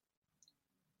mean,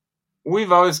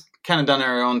 we've always kind of done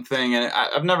our own thing, and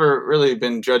I've never really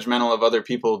been judgmental of other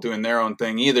people doing their own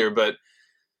thing either. But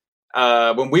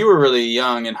when we were really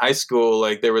young in high school,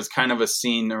 like there was kind of a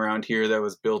scene around here that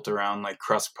was built around like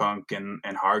crust punk and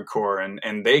hardcore,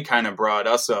 and they kind of brought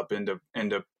us up into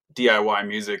DIY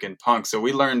music and punk. So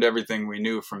we learned everything we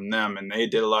knew from them, and they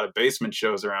did a lot of basement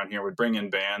shows around here, would bring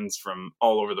in bands from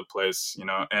all over the place, you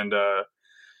know, and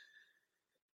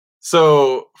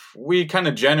so we kind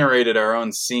of generated our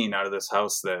own scene out of this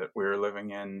house that we were living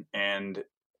in, and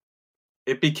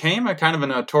it became a kind of a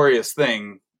notorious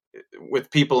thing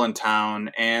with people in town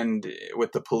and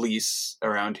with the police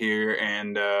around here.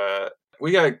 And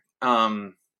we got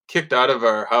kicked out of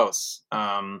our house.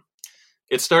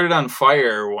 It started on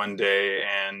fire one day,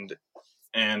 and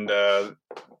the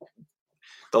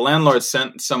landlord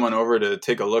sent someone over to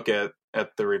take a look at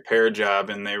the repair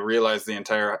job, and they realized the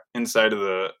entire inside of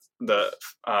the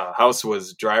house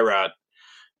was dry rot.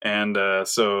 And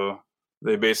so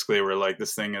they basically were like,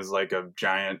 this thing is like a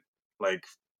giant, like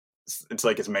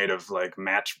it's made of like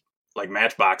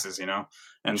matchboxes, you know.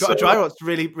 And dry rot's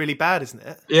really, really bad, isn't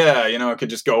it? Yeah, you know, it could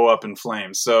just go up in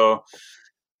flames. So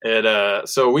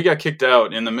so we got kicked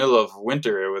out in the middle of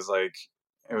winter. It was like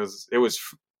it was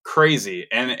crazy,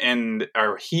 and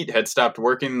our heat had stopped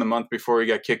working the month before we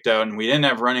got kicked out, and we didn't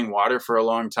have running water for a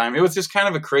long time. It was just kind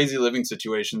of a crazy living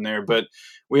situation there, but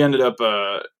we ended up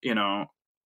you know,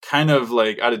 kind of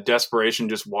like out of desperation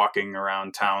just walking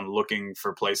around town looking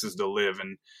for places to live,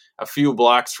 and a few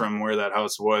blocks from where that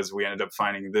house was, we ended up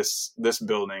finding this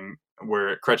building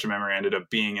where Crutch of Memory ended up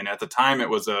being. And at the time it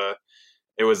was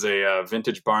a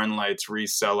vintage Barn Lights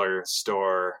reseller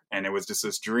store, and it was just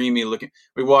this dreamy looking.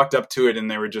 We walked up to it,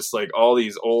 and there were just like all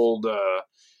these old,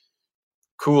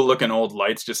 cool looking old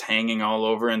lights just hanging all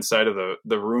over inside of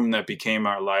the room that became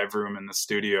our live room in the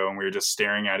studio, and we were just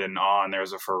staring at it in awe. And there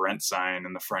was a for rent sign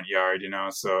in the front yard, you know.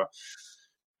 So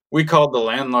we called the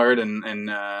landlord, and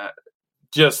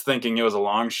just thinking it was a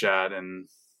long shot, and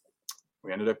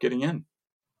we ended up getting in.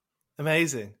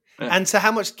 Amazing. Yeah. And so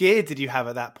how much gear did you have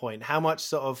at that point? How much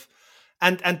sort of,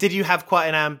 and did you have quite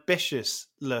an ambitious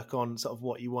look on sort of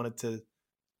what you wanted to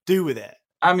do with it?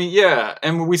 I mean, yeah,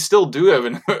 and we still do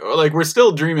have like we're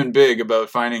still dreaming big about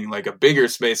finding like a bigger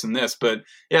space than this. But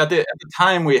yeah, at the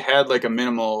time we had like a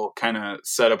minimal kind of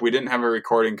setup. We didn't have a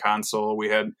recording console. We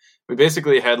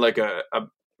basically had like a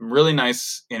really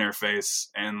nice interface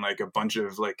and like a bunch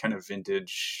of like kind of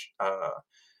vintage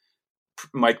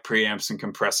mic preamps and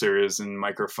compressors and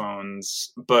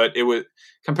microphones. But it was,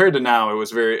 compared to now, it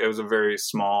was a very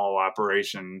small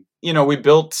operation. You know, we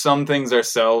built some things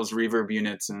ourselves, reverb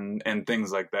units and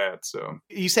things like that. So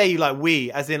you say you like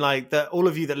we, as in like all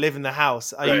of you that live in the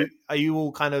house, are you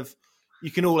all kind of,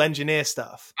 you can all engineer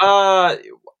stuff? I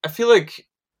feel like,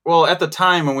 well, at the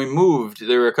time when we moved,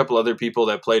 there were a couple other people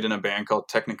that played in a band called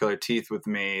Technicolor Teeth with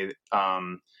me.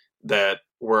 that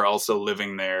were also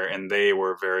living there, and they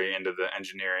were very into the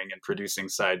engineering and producing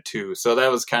side too. So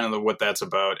that was kind of what that's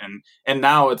about. And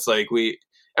now it's like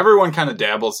everyone kind of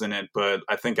dabbles in it, but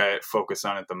I think I focus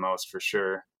on it the most for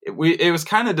sure.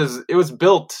 It was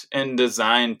built and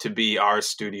designed to be our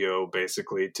studio,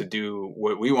 basically, to do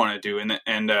what we want to do.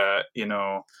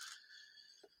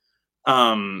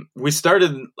 We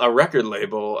started a record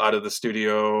label out of the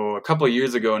studio a couple of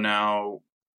years ago now.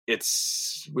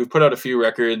 We put out a few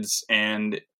records,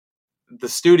 and the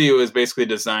studio is basically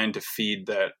designed to feed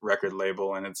that record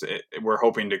label, and we're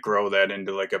hoping to grow that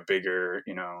into like a bigger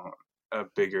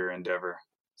endeavor.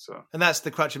 So, and that's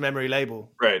the Crutch and Memory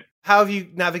label, right? How have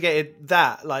you navigated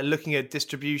that? Like looking at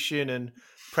distribution and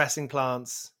pressing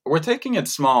plants. We're taking it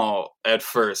small at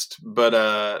first, but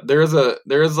there is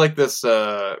like this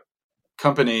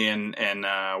company in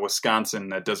Wisconsin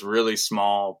that does really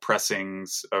small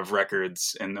pressings of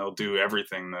records, and they'll do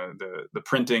everything. The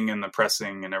printing and the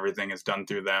pressing and everything is done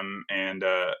through them, and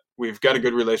we've got a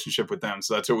good relationship with them.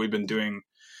 So that's what we've been doing.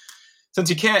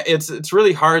 Since it's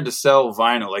really hard to sell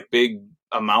vinyl, like big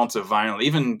amounts of vinyl,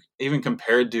 even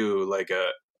compared to like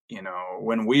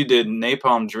when we did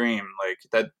Napalm Dream, like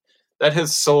that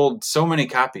has sold so many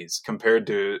copies compared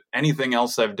to anything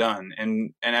else I've done.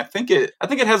 And I think it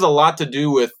has a lot to do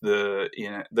with the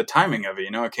timing of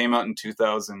it. It came out in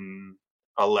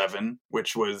 2011,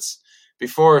 which was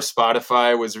before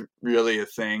Spotify was really a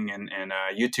thing, and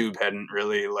YouTube hadn't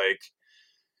really like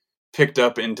picked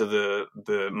up into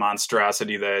the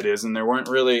monstrosity that it is, and there weren't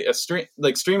really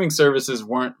streaming services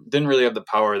didn't really have the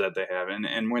power that they have.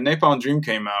 And when Napalm Dream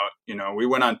came out, we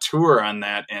went on tour on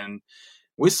that, and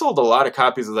we sold a lot of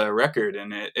copies of that record,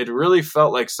 and it really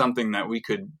felt like something that we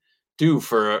could do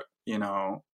for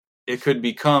it could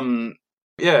become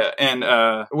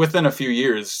and within a few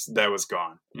years that was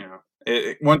gone.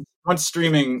 Once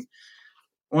streaming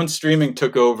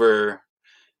took over,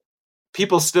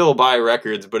 people still buy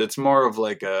records, but it's more of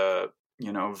like a,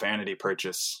 vanity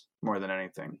purchase more than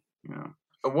anything.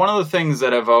 One of the things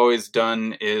that I've always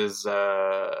done is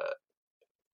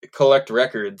collect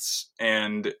records,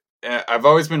 and I've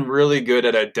always been really good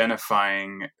at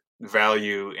identifying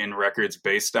value in records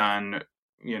based on,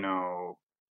 the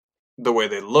way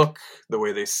they look, the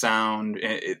way they sound.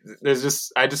 I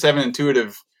just have an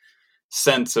intuitive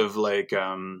sense of like,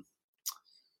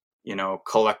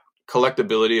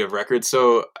 collectability of records.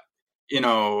 So,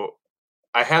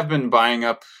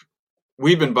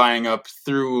 we've been buying up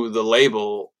through the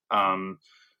label,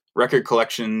 record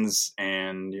collections,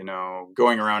 and,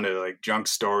 going around to like junk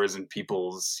stores and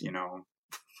people's,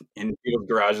 in people's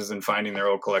garages and finding their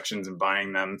old collections and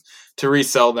buying them to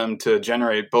resell them to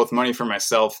generate both money for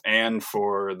myself and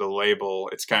for the label.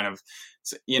 It's kind of,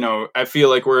 I feel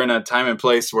like we're in a time and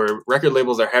place where record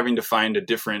labels are having to find a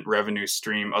different revenue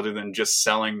stream other than just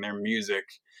selling their music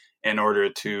in order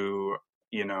to,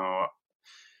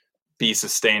 be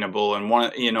sustainable. And one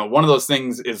of those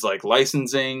things is like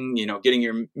licensing, getting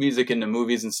your music into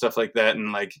movies and stuff like that.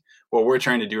 And like what we're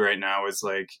trying to do right now is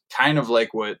like kind of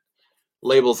like what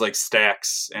labels like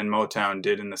Stax and Motown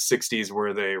did in the 60s,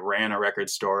 where they ran a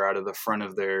record store out of the front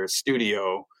of their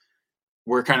studio.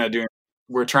 We're trying to do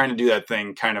that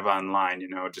thing kind of online,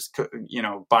 just,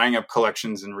 buying up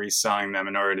collections and reselling them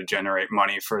in order to generate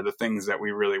money for the things that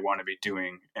we really want to be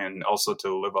doing, and also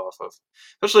to live off of.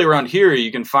 Especially around here,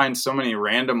 you can find so many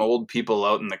random old people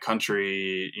out in the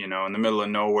country, in the middle of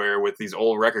nowhere with these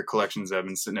old record collections that have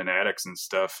been sitting in attics and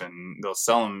stuff, and they'll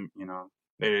sell them,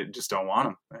 they just don't want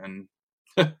them. And,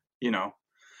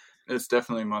 it's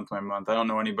definitely month by month. I don't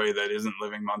know anybody that isn't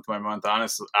living month by month.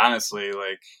 Honestly,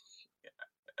 like,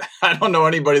 I don't know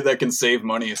anybody that can save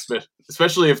money,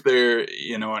 especially if they're,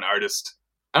 an artist.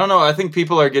 I don't know. I think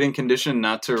people are getting conditioned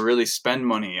not to really spend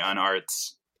money on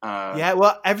arts.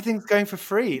 Well, everything's going for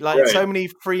free. Like, right. So many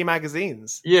free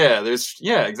magazines. Yeah,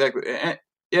 exactly.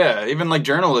 Even like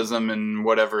journalism and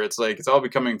whatever. It's like, it's all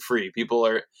becoming free. People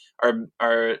are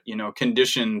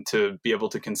conditioned to be able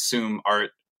to consume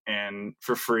art and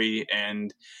for free.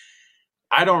 And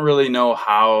I don't really know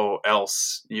how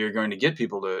else you're going to get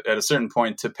people to, at a certain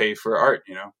point, to pay for art.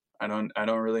 I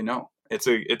don't really know. It's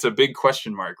a big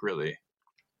question mark, really.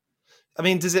 I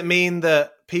mean, does it mean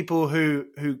that people who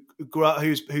grew up,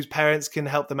 whose parents can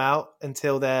help them out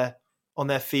until they're on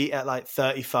their feet at like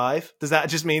 35? Does that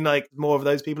just mean like more of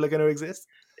those people are going to exist?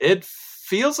 It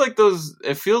feels like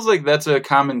that's a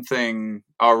common thing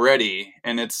already,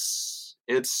 and it's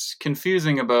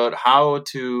confusing about how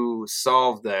to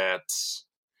solve that.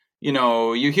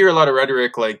 You hear a lot of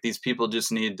rhetoric like these people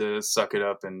just need to suck it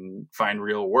up and find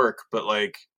real work, but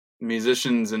like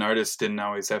musicians and artists didn't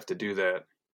always have to do that.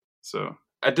 So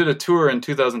did a tour in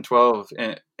 2012,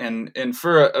 and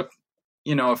for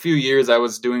a few years I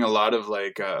was doing a lot of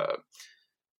like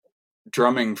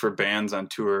drumming for bands on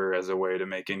tour as a way to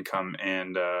make income.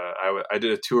 And I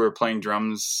did a tour playing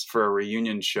drums for a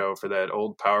reunion show for that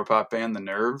old power pop band, The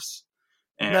Nerves.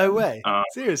 And, no way.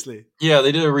 Seriously? Yeah,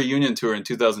 they did a reunion tour in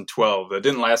 2012 that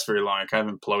didn't last very long. It kind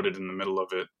of imploded in the middle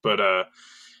of it. But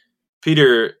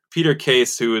Peter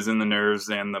Case, who was in The Nerves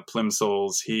and the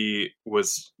Plimsouls, he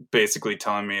was basically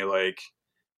telling me, like,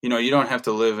 you don't have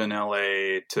to live in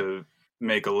LA to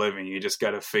make a living. You just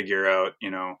got to figure out,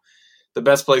 the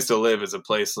best place to live is a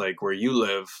place like where you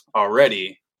live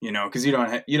already, because you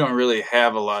don't really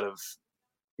have a lot of,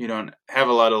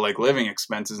 like living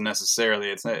expenses necessarily.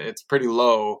 It's pretty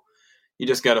low. You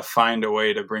just got to find a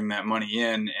way to bring that money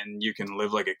in, and you can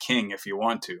live like a king if you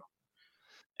want to.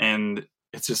 And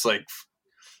it's just like,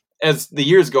 as the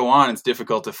years go on, it's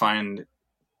difficult to find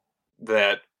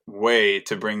that way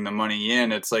to bring the money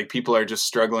in. It's like people are just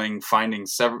struggling finding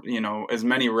as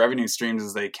many revenue streams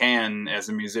as they can as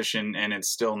a musician, and it's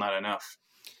still not enough.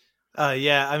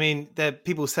 Yeah, I mean, there are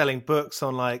people selling books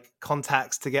on like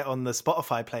contacts to get on the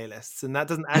Spotify playlists, and that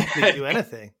doesn't actually do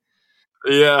anything.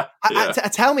 Yeah.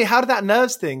 Tell me, how did that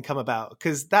Nerves thing come about?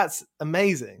 Because that's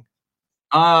amazing.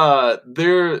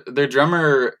 Their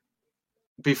drummer,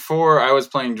 before I was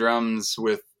playing drums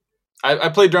with, I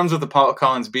played drums with the Paul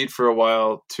Collins Beat for a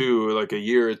while too, like a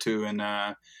year or two. And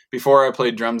before I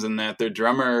played drums in that, their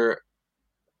drummer,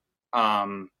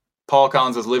 Paul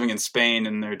Collins, was living in Spain,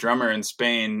 and their drummer in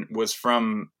Spain was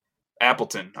from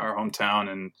Appleton, our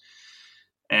hometown.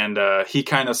 And he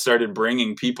kind of started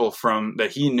bringing people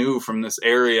that he knew from this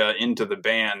area into the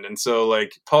band. And so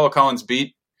like Paul Collins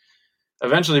Beat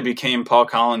eventually became Paul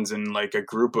Collins and like a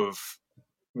group of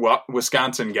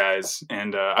Wisconsin guys,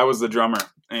 and I was the drummer.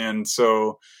 And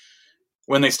so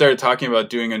when they started talking about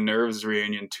doing a Nerves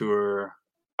reunion tour,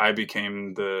 I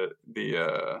became the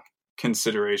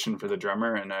consideration for the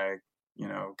drummer, and I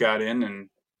got in, and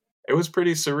it was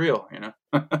pretty surreal.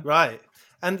 Right.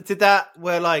 And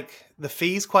were like the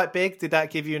fees quite big? Did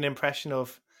that give you an impression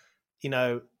of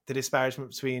the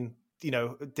disparagement between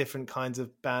different kinds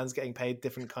of bands getting paid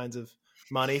different kinds of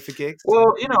money for gigs?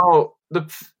 Well,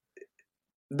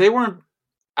 they weren't,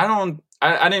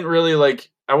 I didn't really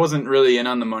like, I wasn't really in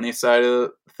on the money side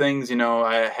of things.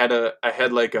 I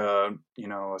had like a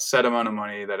set amount of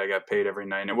money that I got paid every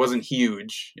night, and it wasn't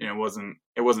huge. It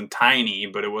wasn't tiny,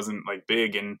 but it wasn't like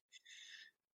big. And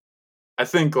I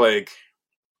think like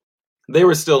they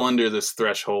were still under this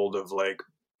threshold of like,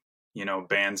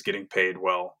 bands getting paid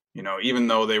well, even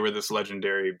though they were this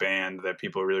legendary band that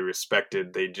people really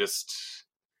respected,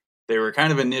 they were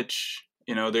kind of a niche.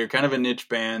 They're kind of a niche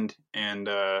band, and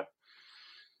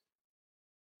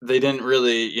they didn't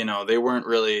really, they weren't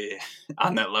really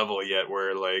on that level yet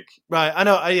where like... Right, I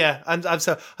know, yeah.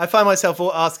 I find myself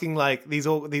asking like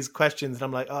these questions, and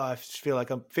I'm like, I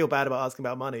feel bad about asking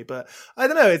about money, but I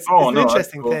don't know, it's an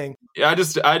interesting thing. Yeah,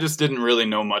 I just didn't really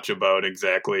know much about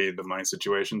exactly the money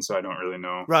situation, so I don't really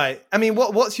know. Right. I mean,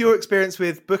 what's your experience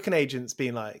with booking agents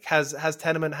been like? Has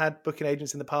Tenement had booking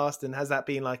agents in the past, and has that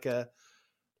been like a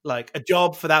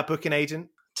job for that booking agent?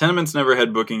 Tenement's never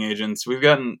had booking agents. We've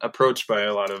gotten approached by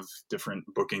a lot of different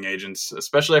booking agents,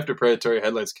 especially after Predatory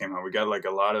Headlights came out. We got like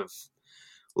a lot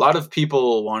of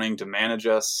people wanting to manage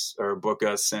us or book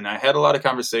us, and I had a lot of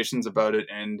conversations about it,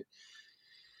 and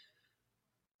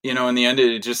in the end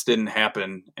it just didn't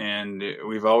happen. And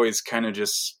we've always kind of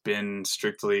just been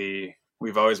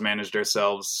we've always managed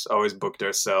ourselves, always booked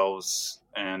ourselves,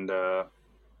 and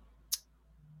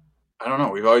I don't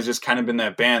know. We've always just kind of been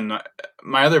that band.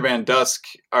 My other band, Dusk,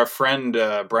 our friend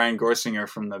Brian Gorsinger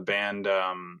from the band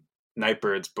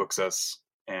Nightbirds books us.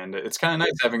 And it's kind of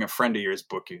nice having a friend of yours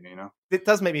book you, It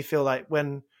does make me feel like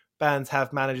when bands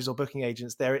have managers or booking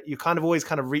agents, you're kind of always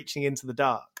kind of reaching into the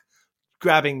dark,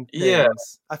 grabbing things. Yeah.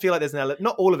 I feel like there's an element,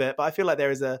 not all of it, but I feel like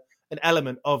there is an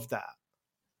element of that.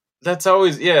 It's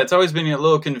always been a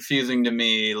little confusing to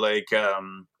me. Like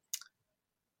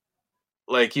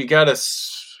you gotta...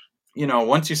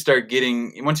 once you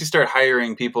start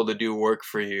hiring people to do work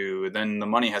for you, then the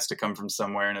money has to come from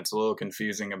somewhere, and it's a little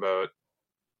confusing about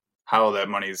how that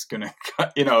money's going to,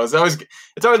 it's always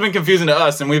been confusing to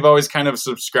us. And we've always kind of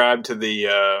subscribed to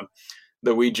the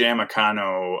We Jam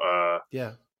Econo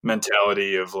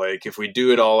mentality of like, if we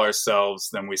do it all ourselves,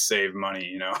 then we save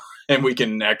money, and we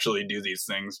can actually do these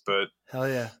things. But hell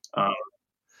yeah.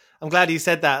 I'm glad you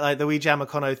said that. Like the We Jam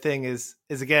Econo thing is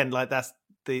again, like that's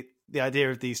the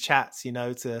idea of these chats,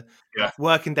 to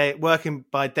working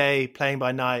by day, playing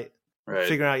by night, right.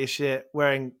 Figuring out your shit,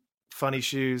 wearing funny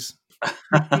shoes.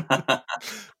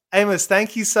 Amos,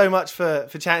 thank you so much for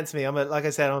chatting to me. Like I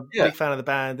said, I'm a big fan of the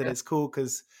band, and it's cool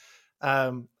because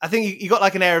I think you got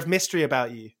like an air of mystery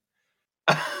about you.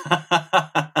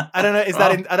 I don't know. Is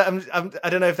that? I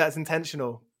don't know if that's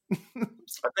intentional.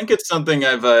 I think it's something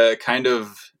I've kind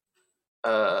of.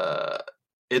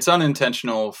 It's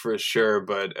unintentional for sure,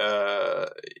 but I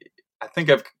think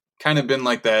I've kind of been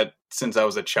like that since I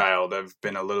was a child. I've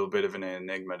been a little bit of an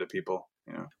enigma to people.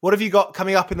 You know. What have you got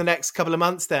coming up in the next couple of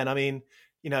months? Then, I mean,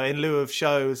 you know, in lieu of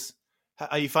shows,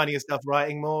 are you finding yourself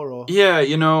writing more? Or yeah,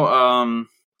 you know.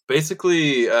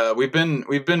 Basically, we've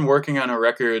been working on a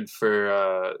record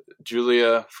for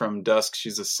Julia from Dusk.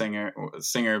 She's a singer,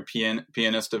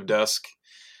 pianist of Dusk.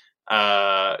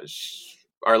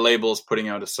 Our label's putting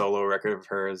out a solo record of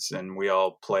hers, and we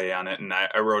all play on it. And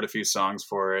I wrote a few songs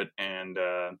for it, and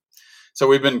so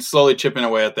we've been slowly chipping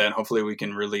away at that. And hopefully, we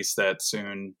can release that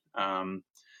soon. And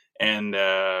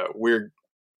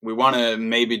we want to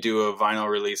maybe do a vinyl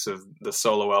release of the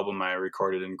solo album I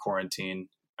recorded in quarantine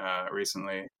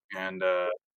recently. And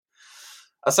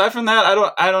aside from that,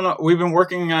 I don't know. We've been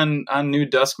working on new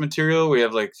Dusk material. We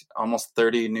have like almost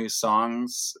 30 new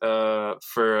songs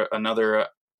for another,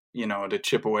 you know, to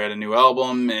chip away at a new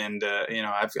album. And you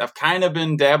know, I've kind of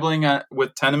been dabbling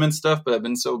with Tenement stuff, but I've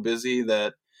been so busy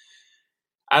that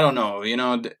I don't know. You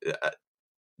know,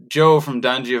 Joe from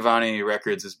Don Giovanni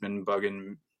Records has been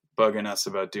bugging us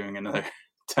about doing another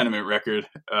Tenement record.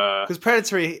 Because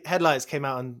Predatory Headlights came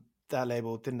out on that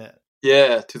label, didn't it?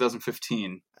 Yeah,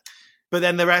 2015. But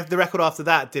then the record after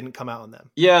that didn't come out on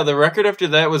them. Yeah, the record after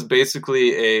that was basically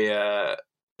it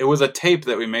was a tape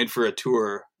that we made for a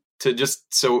tour to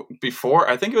just before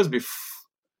I think it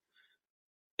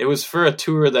was for a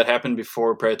tour that happened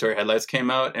before Predatory Headlights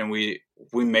came out, and we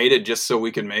made it just so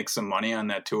we could make some money on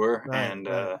that tour. Right, and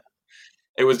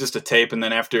it was just a tape, and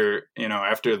then after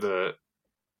the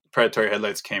Predatory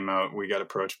Headlights came out, we got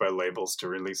approached by labels to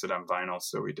release it on vinyl,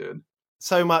 so we did.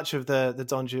 So much of the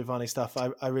Don Giovanni stuff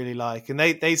I really like, and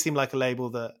they seem like a label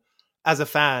that, as a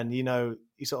fan, you know,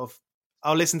 you sort of,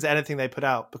 I'll listen to anything they put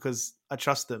out because I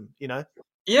trust them, you know.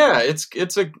 Yeah, it's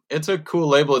a cool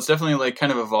label. It's definitely like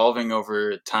kind of evolving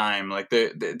over time. Like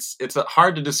it's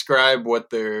hard to describe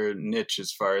what their niche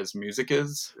as far as music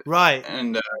is, right?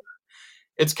 And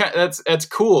it's that's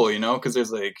cool, you know, because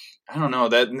there's like, I don't know,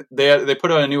 that they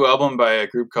put out a new album by a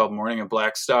group called Morning of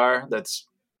Black Star that's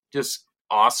just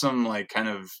awesome, like kind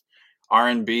of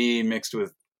R&B mixed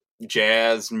with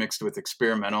jazz mixed with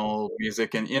experimental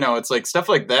music, and you know, it's like stuff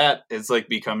like that is like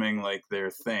becoming like their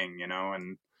thing, you know.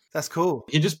 And that's cool.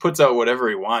 He just puts out whatever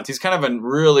he wants. He's kind of a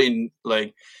really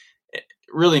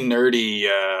nerdy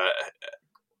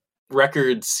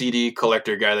record CD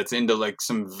collector guy that's into like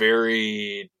some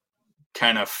very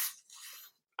kind of,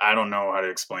 I don't know how to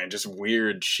explain, just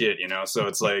weird shit, you know. So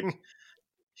it's like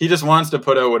he just wants to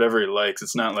put out whatever he likes.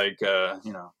 It's not like,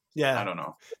 you know, yeah, I don't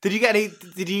know.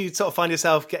 Did you sort of find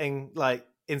yourself getting like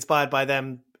inspired by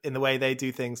them in the way they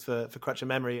do things for Crutch of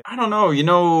Memory? I don't know. You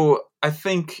know, I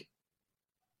think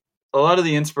a lot of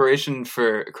the inspiration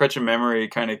for Crutch of Memory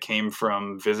kind of came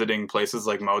from visiting places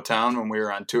like Motown when we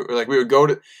were on tour. Like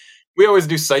we always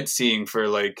do sightseeing for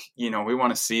like, you know, we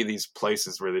want to see these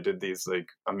places where they did these like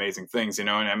amazing things, you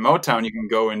know. And at Motown, you can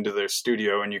go into their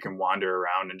studio and you can wander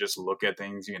around and just look at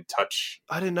things. You can touch.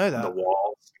 I didn't know that. The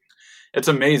walls. It's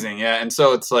amazing, yeah. And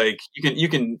so it's like you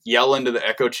can yell into the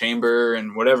echo chamber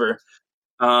and whatever.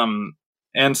 And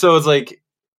so it's like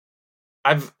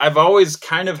I've always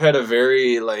kind of had a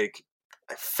very like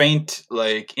faint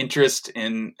like interest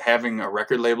in having a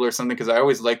record label or something, because I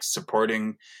always liked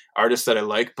supporting artists that I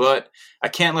like, but I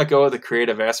can't let go of the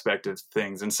creative aspect of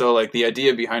things. And so like the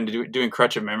idea behind doing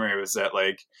Crutch of Memory was that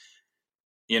like,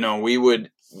 you know, we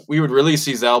would release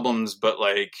these albums, but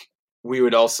like we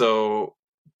would also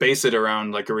base it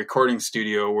around like a recording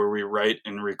studio where we write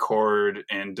and record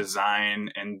and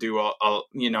design and do all,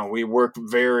 you know, we work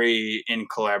very in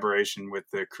collaboration with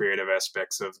the creative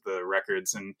aspects of the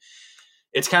records. And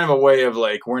it's kind of a way of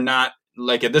like, we're not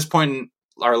like at this point in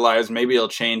our lives, maybe it'll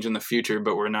change in the future,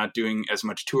 but we're not doing as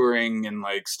much touring and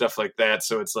like stuff like that.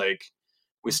 So it's like,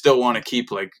 we still want to keep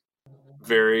like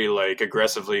very like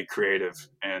aggressively creative.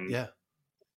 And yeah,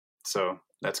 so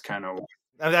that's kind of,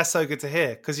 that's so good to hear,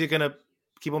 because you're going to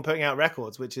keep on putting out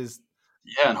records, which is,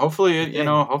 yeah. And hopefully it, you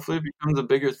know, hopefully it becomes a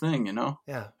bigger thing, you know?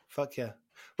 Yeah. Fuck yeah.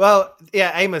 Well,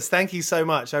 yeah, Amos, thank you so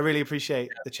much. I really appreciate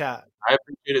the chat. I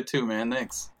appreciate it too, man.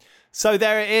 Thanks. So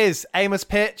there it is, Amos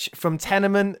Pitch from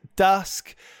Tenement,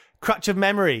 Dusk, Crutch of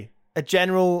Memory, a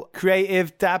general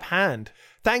creative dab hand.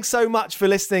 Thanks so much for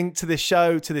listening to this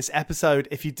show, to this episode.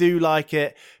 If you do like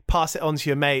it, pass it on to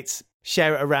your mates.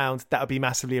 share it around. That would be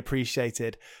massively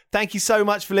appreciated. Thank you so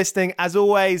much for listening. As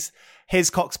always, here's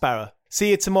Cocksparrow.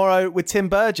 See you tomorrow with Tim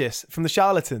Burgess from The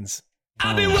Charlatans.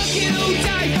 I've been working all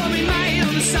day for me mate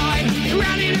on the side,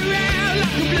 running around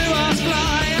like a blue-ass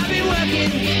fly. I've been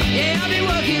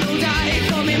working all day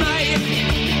for me mate.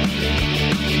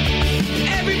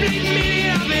 Every bleeding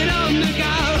minute I've been on the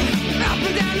go, up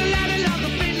and down the ladder like a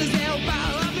fiddler's elbow.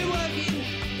 I've been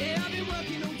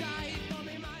working all day for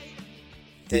me mate.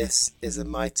 This is a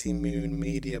Mighty Moon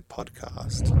Media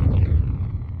podcast.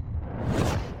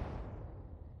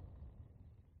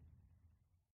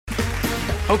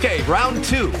 Okay, round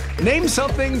two. Name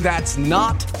something that's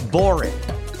not boring.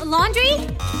 A laundry?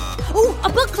 Ooh, a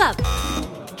book club.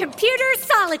 Computer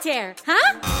solitaire,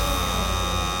 huh?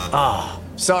 Ah,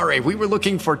 sorry, we were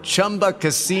looking for Chumba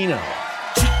Casino.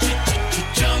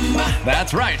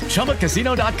 That's right,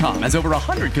 ChumbaCasino.com has over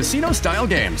 100 casino-style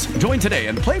games. Join today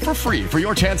and play for free for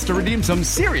your chance to redeem some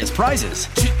serious prizes.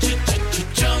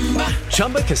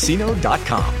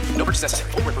 ChumbaCasino.com. No purchase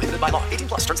necessary. Void where prohibited by law. 18+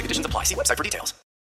 terms and conditions apply. See website for details.